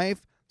best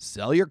life,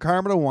 sell your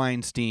karma to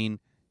Weinstein,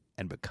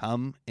 and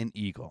become an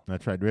eagle.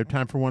 That's right. Do we have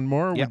time for one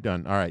more? Or Yep. We're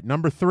done. All right.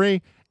 Number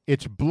 3,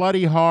 it's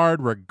bloody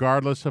hard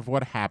regardless of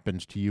what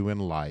happens to you in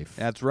life.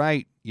 That's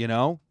right. You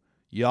know,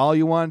 all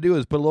you want to do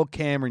is put a little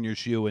camera in your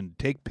shoe and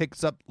take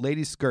pics up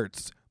ladies'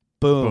 skirts.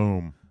 Boom.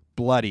 Boom.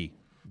 Bloody.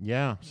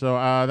 Yeah. So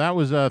that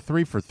was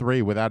 3 for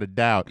 3 without a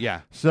doubt.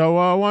 Yeah.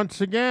 So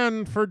once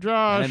again for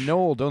Josh. And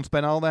Noel, don't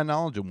spend all that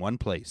knowledge in one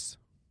place.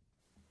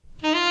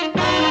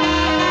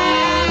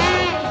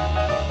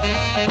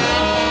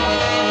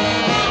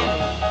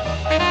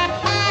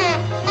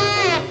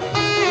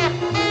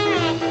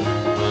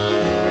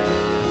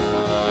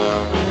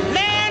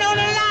 Laying on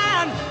the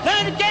line,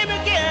 playing the game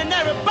again.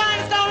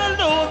 Everybody's gonna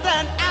lose,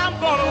 and I'm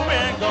gonna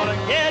win. Gonna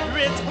get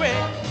rich quick.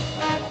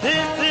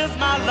 This is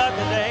my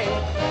lucky day.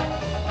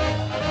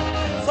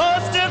 So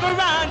stick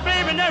around,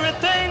 baby, and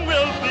everything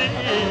will be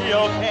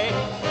okay.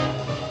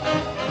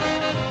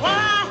 When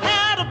I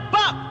had a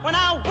buck, when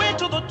I went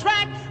to the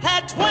track,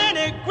 had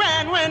 20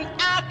 grand when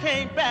I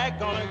came back.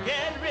 Gonna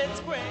get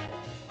rich quick.